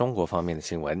关注中国方面的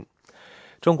新闻。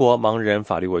中国盲人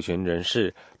法律维权人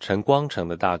士陈光诚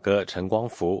的大哥陈光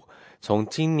福，从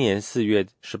今年4月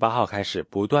18号开始，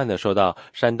不断的受到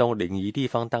山东临沂地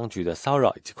方当局的骚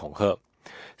扰以及恐吓。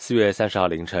4月30号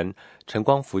凌晨，陈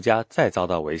光福家再遭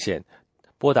到危险，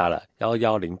拨打了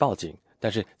110报警，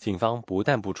但是警方不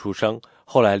但不出声，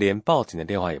后来连报警的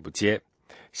电话也不接。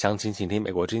详情请听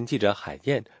美国之音记者海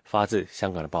燕发自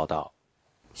香港的报道。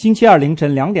星期二凌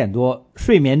晨2点多，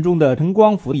睡眠中的陈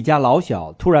光福一家老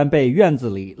小突然被院子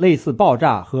里类似爆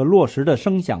炸和落石的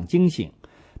声响惊醒，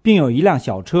并有一辆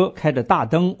小车开着大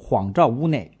灯晃照屋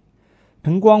内。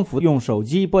陈光福用手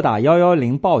机拨打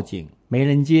110报警，没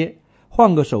人接，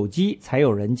换个手机才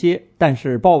有人接，但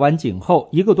是报完警后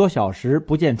1个多小时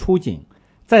不见出警，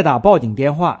再打报警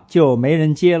电话就没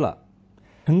人接了。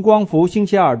陈光福星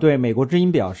期二对美国之音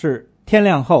表示，天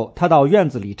亮后他到院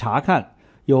子里查看，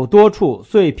有多处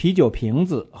碎啤酒瓶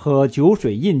子和酒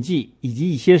水印记以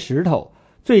及一些石头，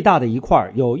最大的一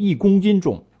块有1公斤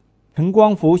重。陈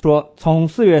光福说，从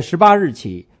4月18日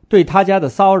起对他家的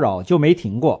骚扰就没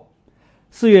停过。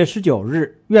4月19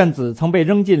日，院子曾被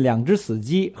扔进2只死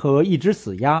鸡和1只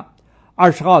死鸭。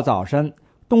20号早晨，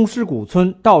东狮谷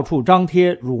村到处张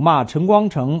贴辱骂陈光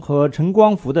诚和陈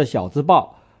光福的小字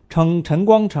报，称陈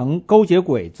光诚勾结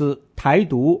鬼子、台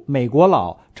独、美国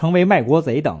佬，成为卖国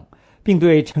贼等，并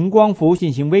对陈光福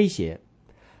进行威胁。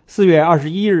4月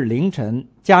21日凌晨，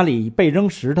家里被扔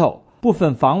石头，部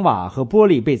分房瓦和玻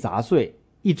璃被砸碎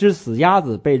，1只死鸭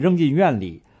子被扔进院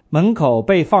里，门口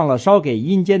被放了烧给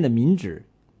阴间的冥纸。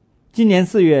今年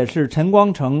4月是陈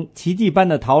光诚奇迹般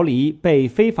的逃离被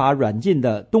非法软禁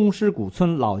的东狮谷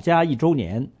村老家1周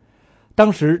年。当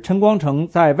时陈光诚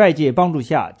在外界帮助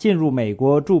下进入美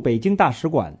国驻北京大使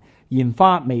馆，引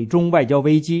发美中外交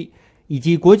危机以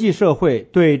及国际社会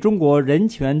对中国人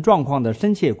权状况的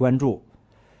深切关注。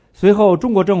随后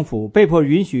中国政府被迫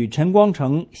允许陈光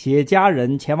诚携家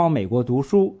人前往美国读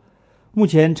书。目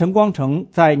前陈光诚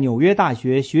在纽约大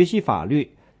学学习法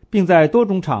律，并在多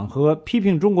种场合批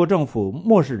评中国政府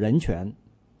漠视人权。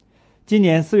今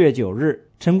年4月9日，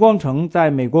陈光诚在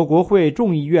美国国会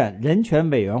众议院人权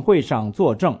委员会上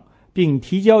作证，并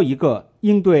提交一个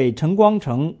应对陈光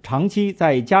诚长期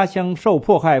在家乡受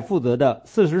迫害负责的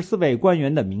44位官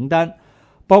员的名单，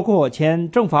包括前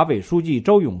政法委书记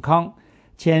周永康、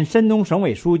前山东省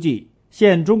委书记、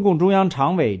现中共中央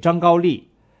常委张高丽、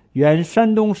原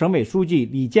山东省委书记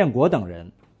李建国等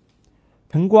人。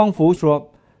陈光福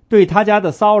说，对他家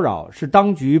的骚扰是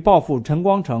当局报复陈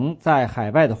光诚在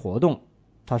海外的活动。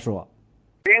他说，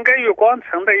应该与光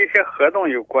诚的一些活动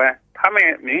有关，他们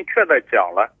明确的讲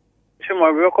了，去美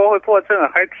国国会作证，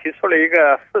还提出了一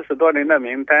个40多人的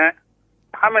名单。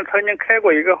他们曾经开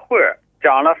过一个会，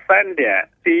讲了3点。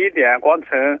第一点，光诚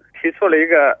提出了一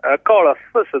个告了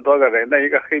40多个人的一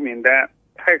个黑名单，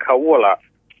太可恶了。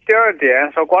第二点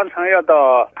说，光诚要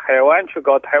到台湾去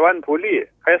搞台湾独立，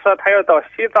还说他要到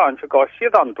西藏去搞西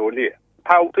藏独立。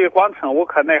他对光诚无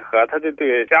可奈何，他就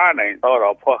对家人骚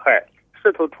扰迫害，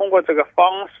试图通过这个方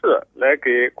式来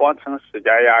给光诚施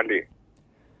加压力。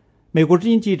美国之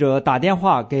音记者打电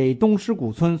话给东狮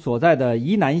谷村所在的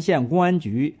宜南县公安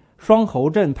局双侯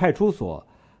镇派出所，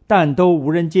但都无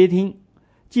人接听。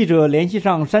记者联系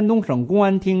上山东省公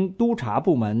安厅督察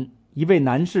部门，一位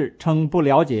男士称不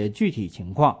了解具体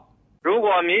情况。如果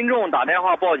民众打电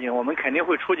话报警，我们肯定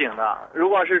会出警的。如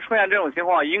果是出现这种情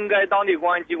况，应该当地公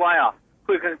安机关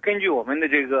会根据我们的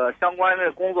这个相关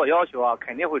的工作要求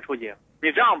肯定会出警。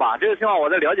你这样吧，这个情况我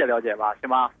再了解了解吧，行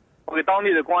吗？我给当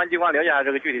地的公安机关了解一下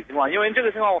这个具体情况，因为这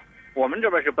个情况我们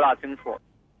这边是不大清楚。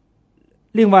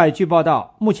另外，据报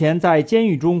道，目前在监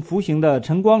狱中服刑的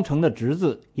陈光诚的侄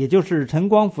子，也就是陈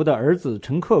光福的儿子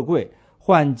陈克贵，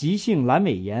患急性阑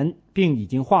尾炎，并已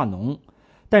经化脓，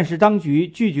但是当局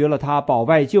拒绝了他保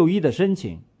外就医的申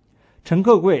请。陈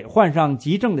克贵患上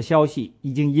急症的消息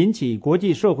已经引起国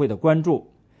际社会的关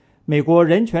注。美国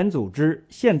人权组织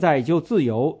现在就自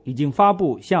由已经发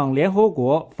布向联合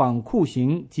国反酷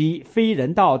刑及非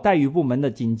人道待遇部门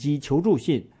的紧急求助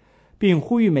信，并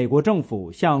呼吁美国政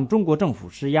府向中国政府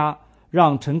施压，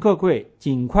让陈克贵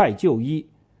尽快就医。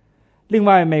另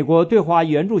外，美国对华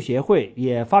援助协会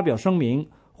也发表声明，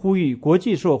呼吁国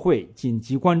际社会紧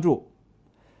急关注。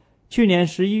去年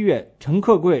11月，陈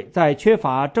克贵在缺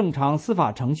乏正常司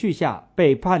法程序下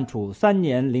被判处3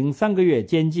年零3个月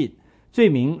监禁，罪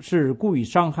名是故意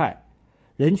伤害。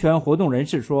人权活动人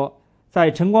士说，在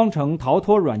晨光城逃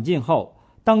脱软禁后，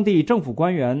当地政府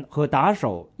官员和打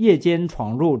手夜间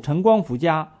闯入陈光福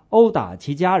家，殴打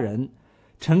其家人。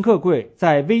陈克贵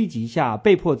在危急下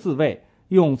被迫自卫，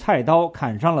用菜刀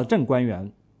砍伤了镇官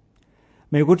员。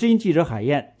美国之音记者海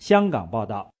燕，香港报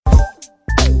道。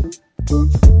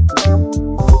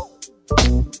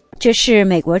这是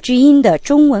美国之音的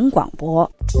中文广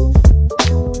播。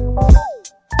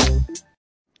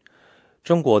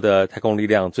中国的太空力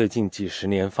量最近几十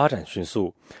年发展迅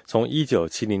速，从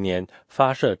1970年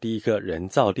发射第一颗人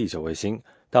造地球卫星，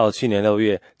到去年6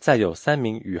月载有3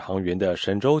名宇航员的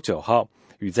神舟9号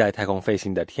与在太空飞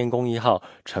行的天宫1号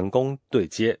成功对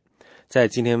接。在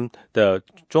今天的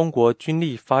中国军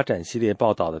力发展系列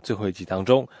报道的最后一集当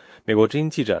中，美国之音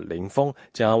记者林峰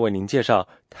将要为您介绍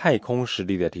太空实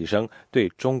力的提升对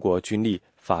中国军力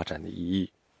发展的意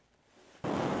义。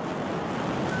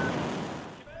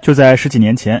就在10几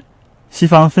年前，西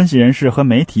方分析人士和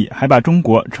媒体还把中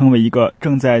国称为一个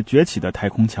正在崛起的太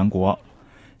空强国。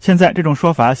现在这种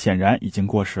说法显然已经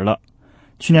过时了。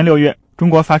去年6月，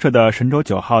中国发射的神舟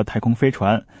9号太空飞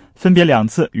船分别2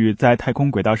次与在太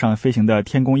空轨道上飞行的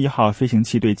天宫1号飞行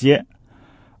器对接。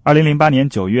2008年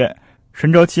9月，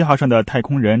神舟7号上的太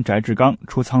空人翟志刚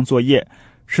出舱作业，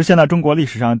实现了中国历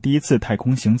史上第一次太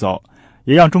空行走，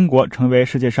也让中国成为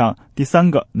世界上第3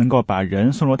个能够把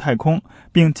人送入太空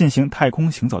并进行太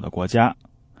空行走的国家。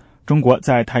中国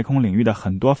在太空领域的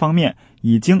很多方面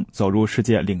已经走入世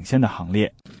界领先的行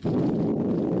列。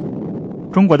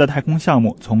中国的太空项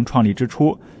目从创立之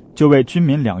初就为军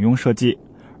民两用设计，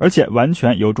而且完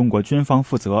全由中国军方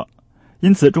负责。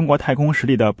因此，中国太空实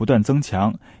力的不断增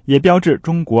强，也标志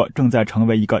中国正在成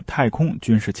为一个太空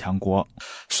军事强国。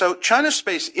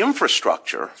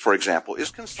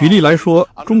举例来说，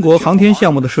中国航天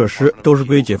项目的设施都是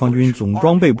归解放军总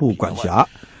装备部管辖。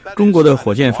中国的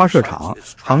火箭发射场、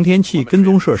航天器跟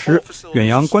踪设施、远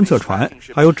洋观测船，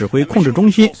还有指挥控制中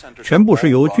心，全部是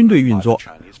由军队运作，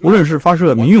无论是发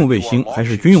射民用卫星还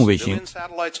是军用卫星。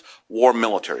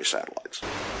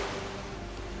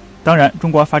当然，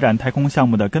中国发展太空项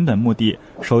目的根本目的，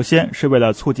首先是为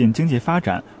了促进经济发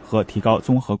展和提高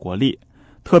综合国力，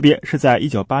特别是在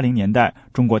1980年代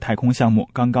中国太空项目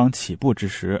刚刚起步之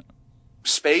时。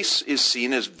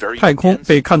太空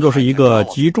被看作是一个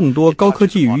集众多高科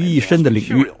技于一身的领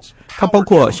域，它包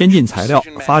括先进材料、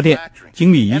发电、精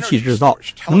密仪器制造、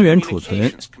能源储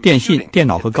存、电信、电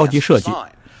脑和高级设计，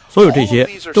所有这些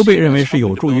都被认为是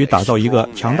有助于打造一个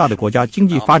强大的国家经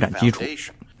济发展基础。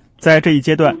在这一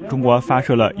阶段，中国发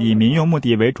射了以民用目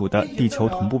的为主的地球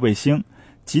同步卫星、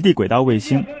极地轨道卫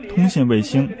星、通信卫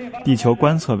星、地球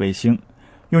观测卫星，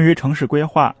用于城市规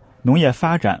划、农业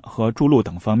发展和筑路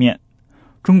等方面。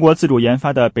中国自主研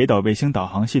发的北斗卫星导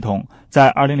航系统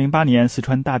在2008年四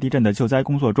川大地震的救灾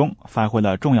工作中发挥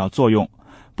了重要作用，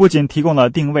不仅提供了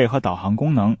定位和导航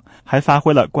功能，还发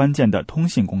挥了关键的通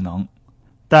信功能。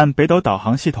但北斗导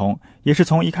航系统也是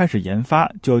从一开始研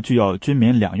发就具有军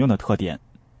民两用的特点。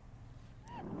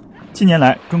近年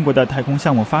来，中国的太空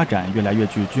项目发展越来越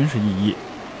具军事意义。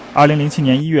2007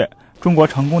年1月，中国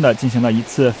成功地进行了一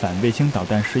次反卫星导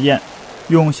弹试验，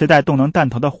用携带动能弹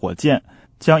头的火箭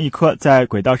将一颗在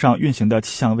轨道上运行的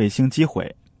气象卫星击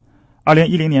毁。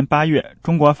2010年8月，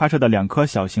中国发射的2颗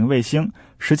小型卫星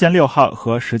实践6号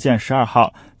和实践12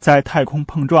号在太空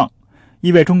碰撞，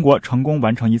意味中国成功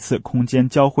完成一次空间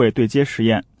交会对接实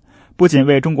验，不仅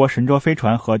为中国神舟飞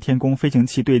船和天宫飞行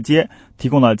器对接提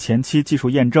供了前期技术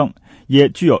验证，也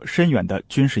具有深远的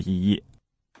军事意义。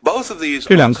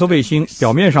这2颗卫星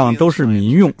表面上都是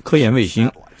民用科研卫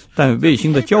星，但卫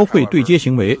星的交会对接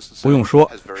行为，不用说，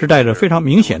是带着非常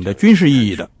明显的军事意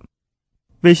义的。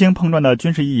卫星碰撞的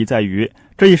军事意义在于，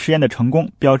这一实验的成功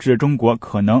标志中国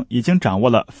可能已经掌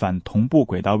握了反同步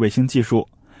轨道卫星技术。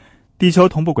地球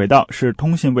同步轨道是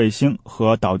通信卫星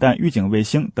和导弹预警卫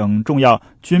星等重要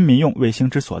军民用卫星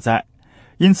之所在，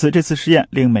因此这次试验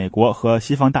令美国和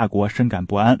西方大国深感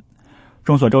不安。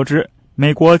众所周知，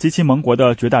美国及其盟国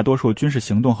的绝大多数军事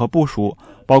行动和部署，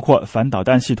包括反导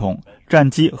弹系统、战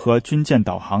机和军舰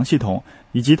导航系统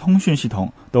以及通讯系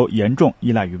统，都严重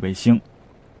依赖于卫星。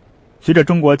随着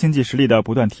中国经济实力的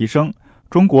不断提升，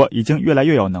中国已经越来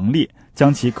越有能力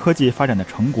将其科技发展的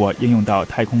成果应用到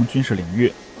太空军事领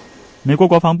域。美国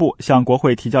国防部向国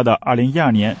会提交的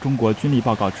2012年中国军力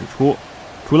报告指出，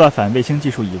除了反卫星技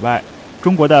术以外，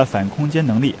中国的反空间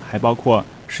能力还包括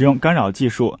使用干扰技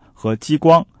术和激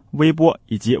光、微波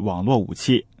以及网络武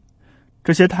器。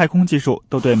这些太空技术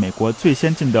都对美国最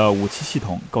先进的武器系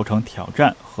统构成挑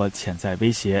战和潜在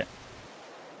威胁。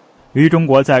由于中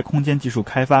国在空间技术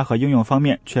开发和应用方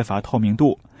面缺乏透明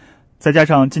度，再加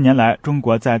上近年来中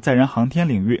国在载人航天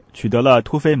领域取得了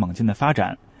突飞猛进的发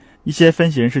展，一些分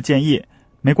析人士建议，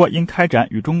美国应开展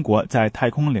与中国在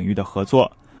太空领域的合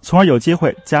作，从而有机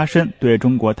会加深对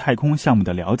中国太空项目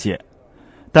的了解。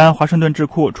但华盛顿智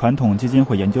库传统基金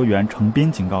会研究员程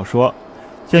斌警告说，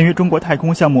鉴于中国太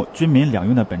空项目军民两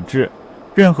用的本质，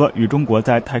任何与中国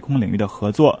在太空领域的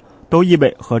合作都意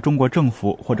味和中国政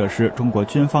府或者是中国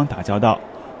军方打交道，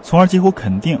从而几乎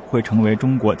肯定会成为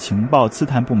中国情报刺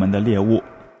探部门的猎物。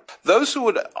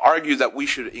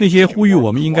那些呼吁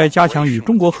我们应该加强与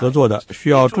中国合作的，需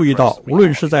要注意到，无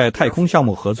论是在太空项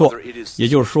目合作，也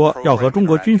就是说要和中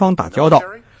国军方打交道，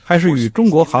还是与中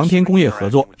国航天工业合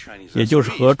作，也就是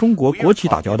和中国国企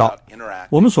打交道，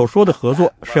我们所说的合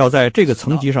作是要在这个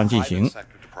层级上进行，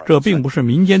这并不是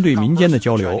民间对民间的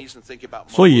交流。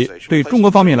所以对中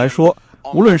国方面来说，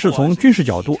无论是从军事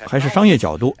角度还是商业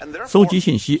角度，搜集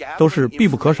信息都是必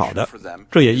不可少的。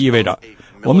这也意味着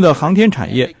我们的航天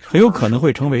产业很有可能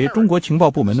会成为中国情报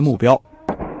部门的目标。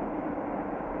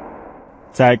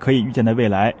在可以预见的未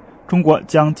来，中国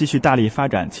将继续大力发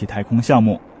展其太空项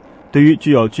目。对于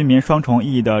具有军民双重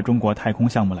意义的中国太空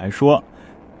项目来说，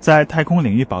在太空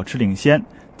领域保持领先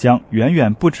将远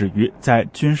远不止于在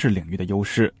军事领域的优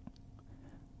势。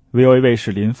VOA 卫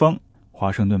视林峰，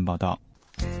华盛顿报道。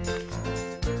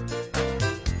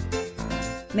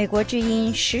美国之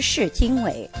音时事经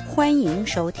纬，欢迎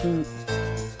收听。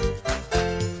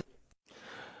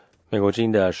美国之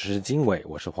音的时事经纬，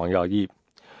我是黄耀义。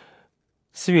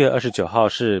4月29号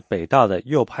是北大的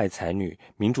右派才女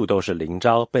民主斗士林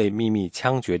昭被秘密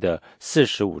枪决的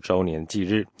45周年忌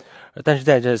日。但是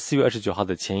在这4月29号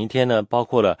的前一天呢，包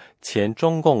括了前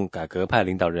中共改革派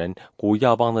领导人胡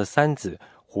耀邦的三子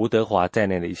胡德华在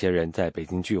内的一些人在北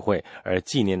京聚会，而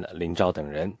纪念了林昭等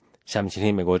人。下面请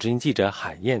听美国之音记者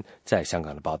海燕在香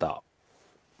港的报道。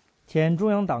前中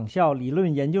央党校理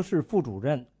论研究室副主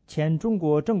任、前中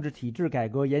国政治体制改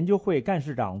革研究会干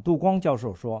事长杜光教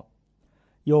授说，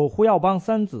有胡耀邦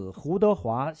三子胡德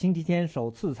华星期天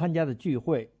首次参加的聚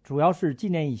会，主要是纪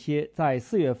念一些在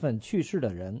4月份去世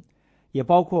的人，也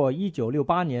包括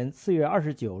1968年4月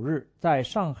29日在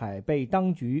上海被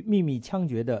当局秘密枪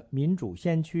决的民主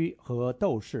先驱和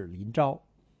斗士林昭。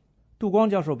杜光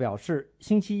教授表示，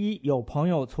星期一有朋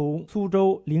友从苏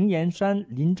州灵岩山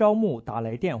林昭墓打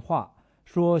来电话，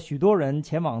说许多人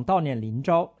前往悼念林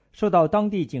昭，受到当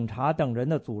地警察等人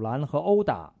的阻拦和殴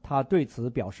打，他对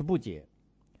此表示不解。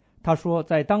他说，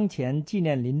在当前纪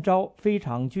念林昭非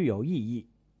常具有意义。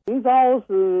林昭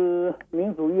是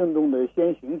民主运动的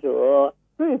先行者，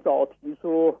最早提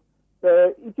出在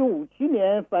1957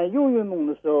年反右运动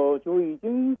的时候就已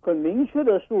经很明确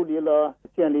地树立了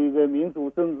建立一个民主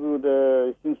政治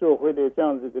的新社会的这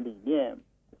样子一个理念。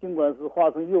尽管是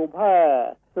化成右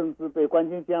派，甚至被关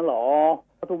进监牢，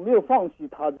他都没有放弃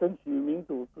他争取民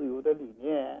主自由的理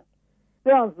念。这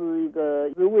样子一个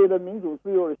是为了民主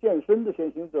自由而献身的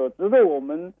先行者，值得我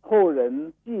们后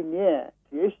人纪念、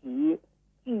学习、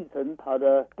继承他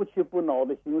的不屈不挠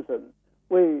的精神，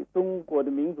为中国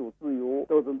的民主自由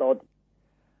斗争到底。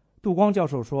杜光教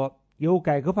授说，由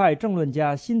改革派政论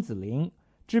家辛子霖、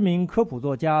知名科普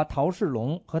作家陶世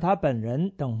龙和他本人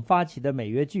等发起的美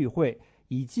约聚会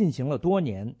已进行了多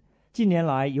年，近年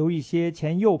来由一些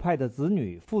前右派的子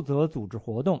女负责组织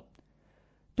活动。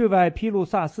对外披露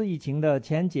萨斯疫情的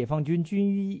前解放军军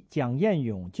医蒋彦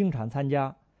勇经常参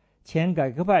加，前改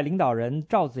革派领导人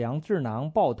赵子阳智囊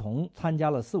鲍同参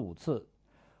加了4-5次，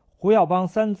胡耀邦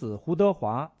三子胡德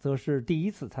华则是第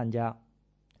一次参加。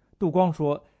杜光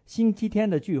说，星期天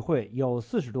的聚会有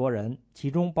40多人，其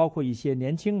中包括一些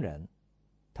年轻人。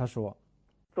他说，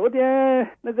昨天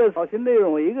那个讨论内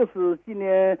容，一个是纪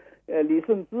念李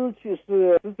慎之去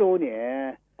世10周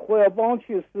年，胡耀邦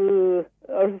去世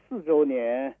24周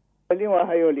年，另外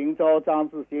还有林昭、张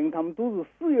志新，他们都是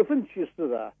4月份去世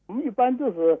的。我们一般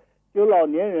都是有老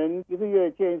年人1个月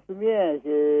见一次面，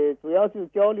主要是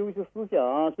交流一些思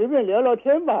想，随便聊聊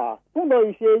天吧。碰到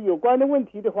一些有关的问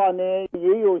题的话呢，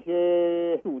也有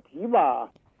些主题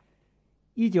吧。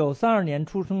1932年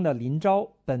出生的林昭，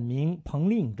本名彭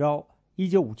令昭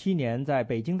，1957年在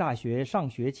北京大学上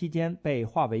学期间被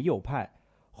划为右派，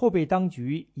后被当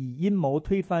局以阴谋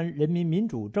推翻人民民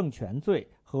主政权罪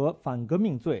和反革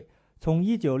命罪，从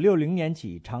1960年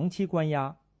起长期关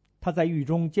押。他在狱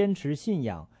中坚持信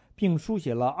仰，并书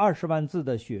写了20万字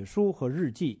的血书和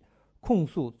日记，控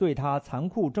诉对他残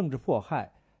酷政治迫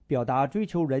害，表达追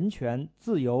求人权、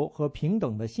自由和平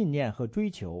等的信念和追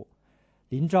求。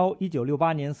林昭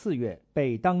1968年4月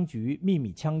被当局秘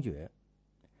密枪决。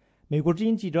美国之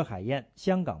音记者海燕，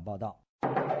香港报道。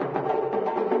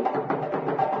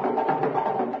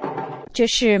这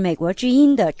是美国之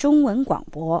音的中文广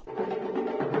播。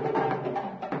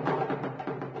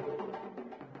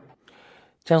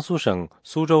江苏省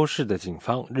苏州市的警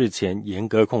方日前严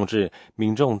格控制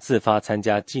民众自发参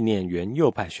加纪念原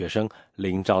右派学生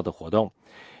林昭的活动，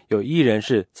有1人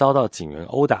是遭到警员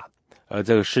殴打，而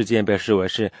这个事件被视为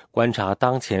是观察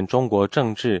当前中国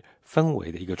政治氛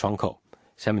围的一个窗口。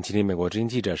下面请听美国之音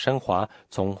记者申华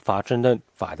从华盛顿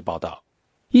发来的报道。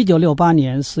1968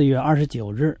年4月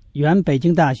29日，原北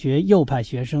京大学右派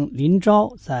学生林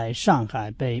昭在上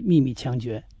海被秘密枪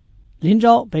决。林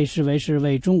昭被视为是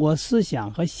为中国思想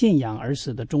和信仰而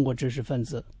死的中国知识分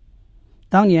子。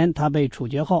当年他被处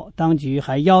决后，当局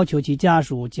还要求其家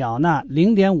属缴纳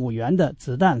0.5元的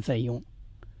子弹费用。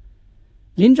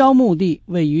林昭墓地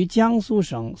位于江苏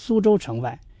省苏州城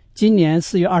外，今年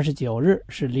4月29日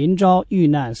是林昭遇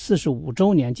难45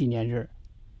周年纪念日。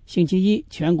星期一，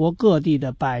全国各地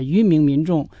的100余名民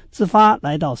众自发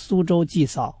来到苏州祭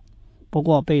扫，不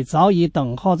过被早已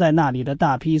等候在那里的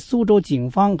大批苏州警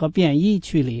方和便衣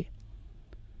驱离。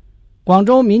广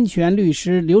州民权律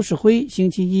师刘世辉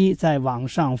星期一在网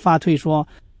上发推说，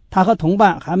他和同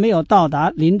伴还没有到达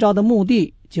林昭的墓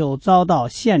地，就遭到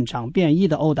现场便衣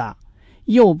的殴打，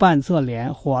右半侧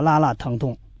脸火辣辣疼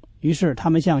痛。于是他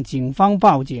们向警方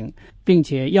报警，并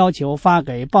且要求发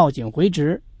给报警回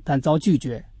执，但遭拒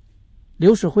绝。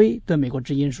刘世辉对美国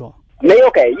之音说：“没有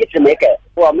给，一直没给。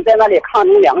我们在那里抗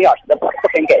争2个小时的，不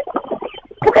肯给。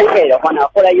不肯给的话呢，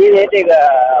后来因为这个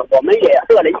我们也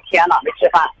饿了1天了，没吃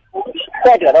饭。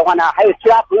再者的话呢，还有其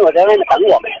他朋友在外面等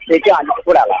我们，所以这样就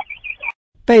出来了。”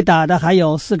被打的还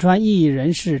有四川异议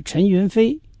人士陈云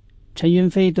飞。陈云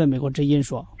飞对美国之音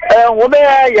说：“我们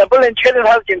也不能确定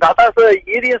他是警察，但是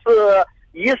一定是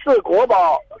疑似国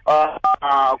保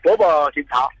国保警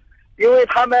察。因为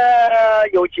他们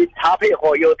有警察配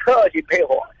合，有特警配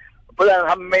合，不然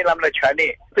他们没那么的权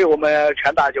利，对我们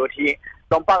拳打脚踢，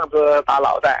用棒子打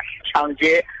脑袋，抢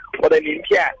劫我的名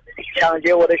片，抢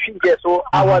劫我的训诫书，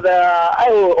我的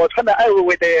我穿的艾薇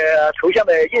薇的头像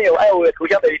的印有艾薇薇头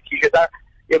像的 T 恤衫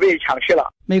也被抢去了。”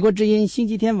美国之音星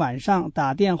期天晚上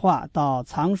打电话到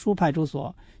藏书派出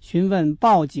所询问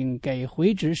报警给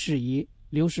回执事宜、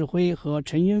刘世辉和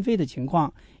陈云飞的情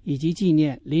况以及纪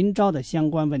念林昭的相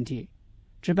关问题。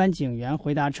值班警员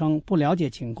回答称不了解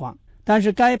情况，但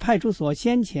是该派出所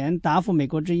先前答复美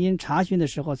国之音查询的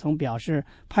时候曾表示，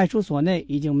派出所内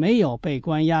已经没有被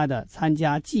关押的参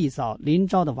加祭扫林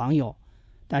昭的网友，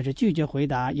但是拒绝回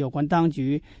答有关当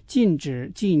局禁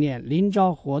止纪念林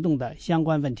昭活动的相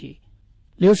关问题。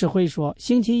刘世辉说，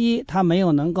星期一他没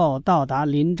有能够到达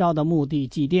林昭的墓地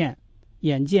祭奠，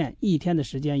眼见1天的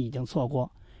时间已经错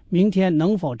过，明天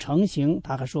能否成行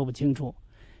他还说不清楚。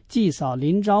祭扫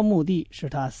林昭墓地是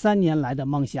他3年来的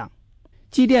梦想。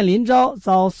祭奠林昭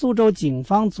遭苏州警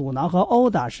方阻挠和殴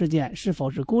打事件是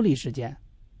否是孤立事件？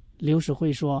刘世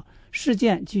辉说，事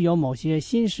件具有某些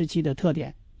新时期的特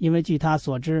点，因为据他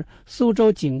所知，苏州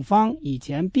警方以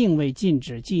前并未禁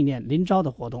止纪念林昭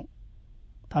的活动。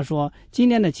他说，今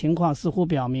年的情况似乎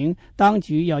表明，当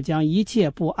局要将一切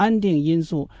不安定因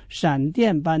素闪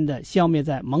电般地消灭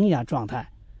在萌芽状态。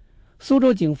苏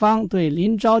州警方对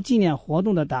林昭纪念活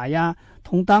动的打压，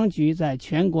同当局在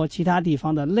全国其他地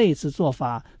方的类似做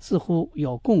法似乎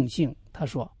有共性。他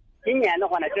说，今年的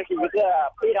话呢，这是一个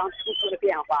非常突出的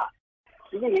变化。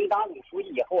习近平当主席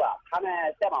以后他们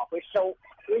再往回收，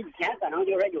因为以前可能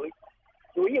就是有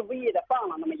意无意的放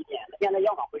了那么一点，现在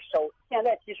要往回收，现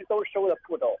在其实都是收的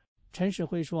步骤。陈世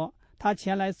辉说，他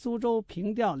前来苏州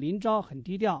凭吊林昭很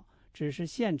低调，只是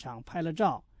现场拍了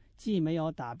照，既没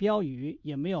有打标语，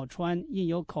也没有穿印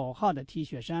有口号的 T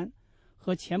恤衫，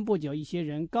和前不久一些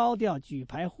人高调举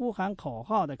牌呼喊口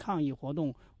号的抗议活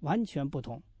动完全不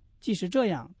同。即使这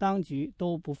样，当局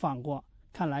都不放过，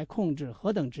看来控制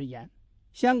何等之严。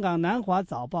香港南华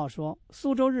早报说，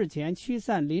苏州日前驱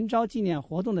散林昭纪念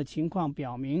活动的情况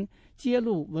表明，揭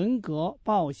露文革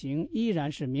暴行依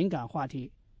然是敏感话题。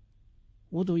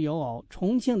无独有偶，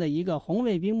重庆的一个红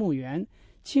卫兵墓园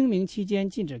清明期间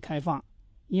禁止开放，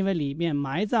因为里面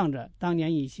埋葬着当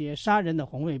年一些杀人的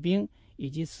红卫兵以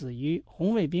及死于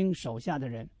红卫兵手下的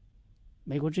人。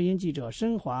美国之音记者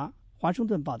申华，华盛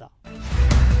顿报道。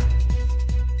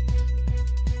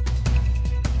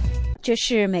这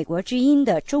是美国之音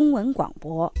的中文广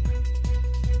播。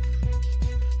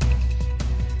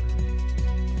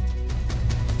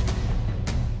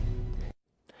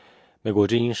美国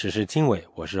之音时事经纬，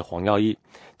我是黄耀义。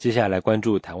接下来关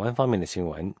注台湾方面的新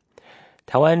闻。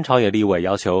台湾朝野立委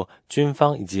要求军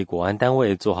方以及国安单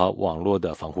位做好网络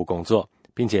的防护工作，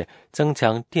并且增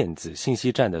强电子信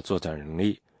息战的作战能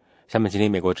力。下面请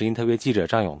听美国之音特约记者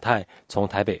张永泰从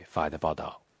台北发来的报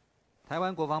道。台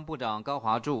湾国防部长高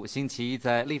华柱星期一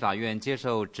在立法院接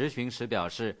受质询时表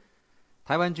示，台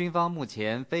台湾军方目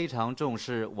前非常重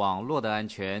视网络的安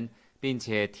全，并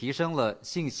且提升了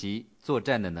信息作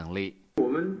战的能力。我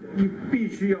们必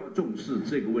须要重视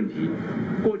这个问题。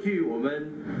过去我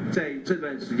们在这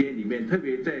段时间里面，特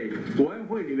别在国安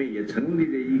会里面也成立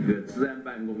了一个治安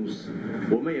办公室，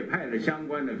我们也派了相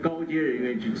关的高阶人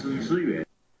员去支援。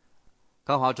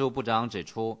高华柱部长指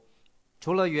出，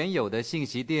除了原有的信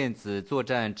息电子作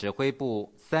战指挥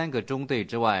部3个中队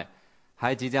之外，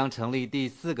还即将成立第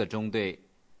4个中队。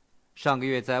上个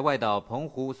月在外岛澎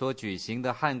湖所举行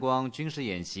的汉光军事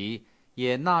演习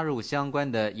也纳入相关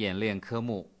的演练科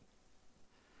目。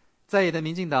在野的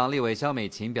民进党立委萧美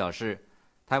琴表示，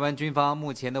台湾军方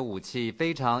目前的武器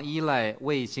非常依赖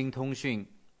卫星通讯，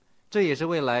这也是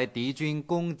未来敌军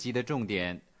攻击的重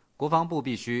点，国防部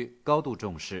必须高度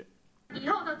重视。以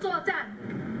后的作战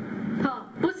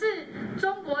不是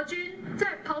中国军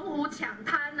在澎湖抢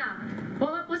滩我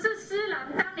们不是施琅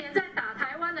当年在打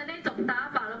台湾的那种打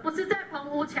法了，不是在澎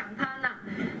湖抢滩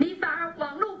你反而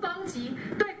网络攻击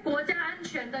对国家安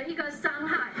全的一个伤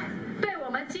害，对我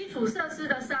们基础设施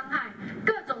的伤害，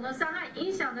各种的伤害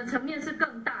影响的层面是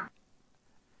更大。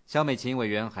萧美琴委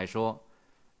员还说，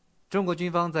中国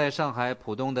军方在上海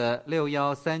浦东的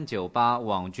61398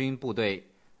网军部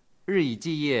队日以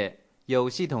继夜有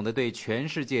系统地对全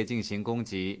世界进行攻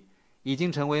击，已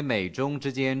经成为美中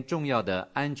之间重要的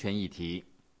安全议题。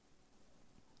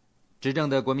执政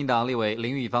的国民党立委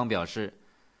林玉芳表示，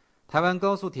台湾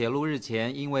高速铁路日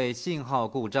前因为信号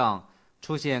故障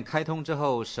出现开通之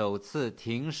后首次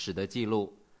停驶的记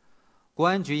录，国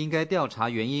安局应该调查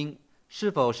原因，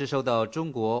是否是受到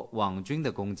中国网军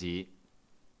的攻击。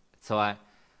此外，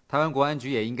台湾国安局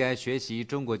也应该学习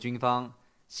中国军方，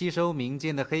吸收民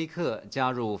间的黑客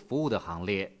加入服务的行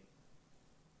列。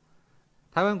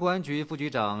台湾国安局副局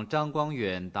长张光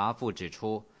远答复指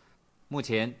出，目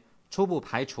前初步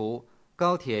排除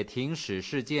高铁停驶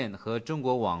事件和中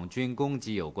国网军攻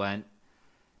击有关。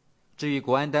至于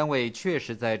国安单位确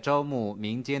实在招募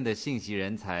民间的信息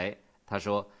人才，他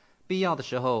说，必要的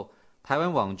时候，台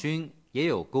湾网军也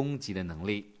有攻击的能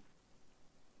力。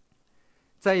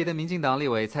在野的民进党立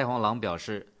委蔡黄郎表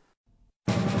示，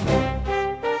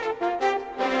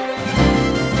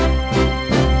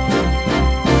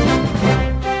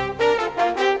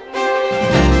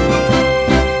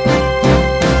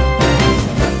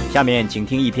下面请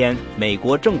听一篇美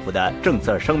国政府的政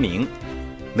策声明。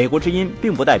美国之音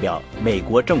并不代表美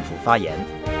国政府发言。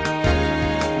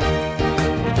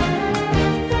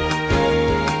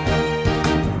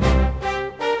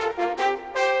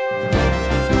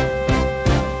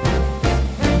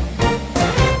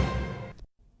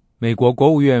美国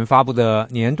国务院发布的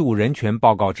年度人权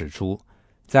报告指出，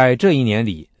在这一年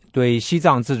里，对西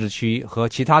藏自治区和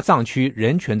其他藏区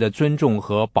人权的尊重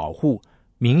和保护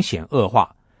明显恶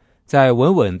化。在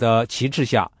稳稳的旗帜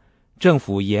下，政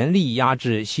府严厉压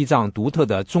制西藏独特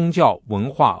的宗教文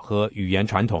化和语言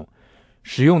传统，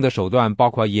使用的手段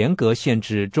包括严格限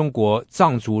制中国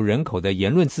藏族人口的言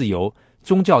论自由、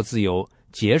宗教自由、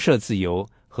结社自由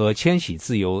和迁徙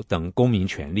自由等公民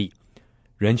权利。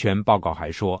人权报告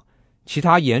还说，其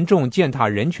他严重践踏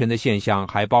人权的现象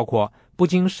还包括不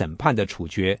经审判的处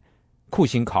决、酷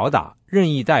刑拷打、任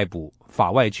意逮捕、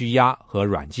法外拘押和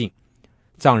软禁。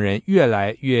藏人越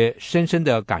来越深深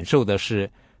地感受的是，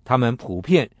他们普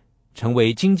遍成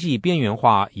为经济边缘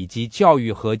化以及教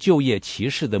育和就业歧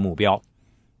视的目标。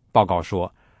报告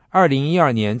说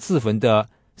，2012年自焚的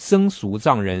僧俗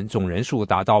藏人总人数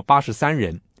达到83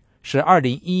人，是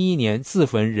2011年自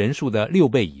焚人数的6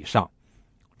倍以上。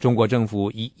中国政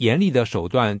府以严厉的手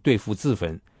段对付自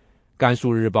焚。甘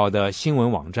肃日报的新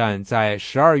闻网站在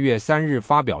12月3日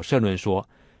发表社论说，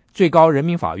最高人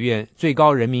民法院、最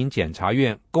高人民检察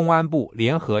院、公安部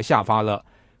联合下发了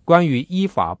关于依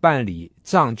法办理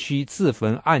藏区自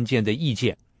焚案件的意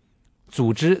见，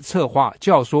组织、策划、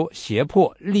教唆、胁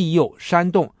迫、利诱、煽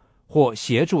动或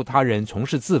协助他人从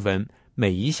事自焚，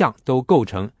每一项都构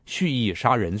成蓄意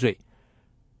杀人罪。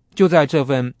就在这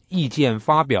份意见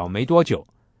发表没多久，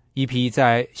一批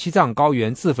在西藏高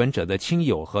原自焚者的亲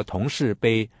友和同事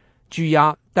被拘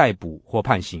押、逮捕或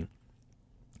判刑。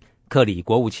克里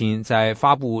国务卿在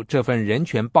发布这份人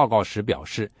权报告时表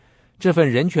示，这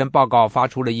份人权报告发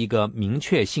出了一个明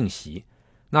确信息，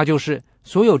那就是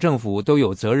所有政府都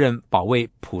有责任保卫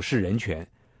普世人权，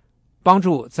帮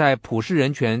助在普世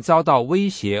人权遭到威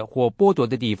胁或剥夺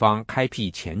的地方开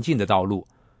辟前进的道路。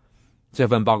这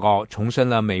份报告重申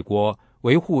了美国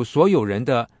维护所有人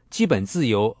的基本自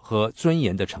由和尊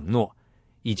严的承诺，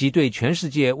以及对全世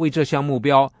界为这项目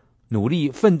标努力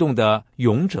奋斗的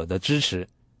勇者的支持。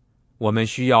我们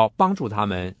需要帮助他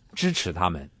们，支持他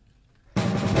们。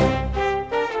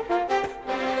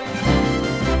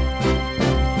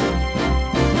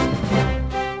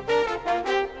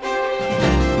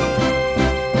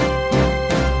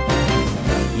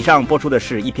以上播出的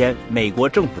是一篇美国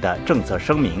政府的政策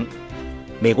声明。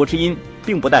美国之音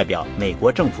并不代表美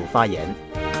国政府发言。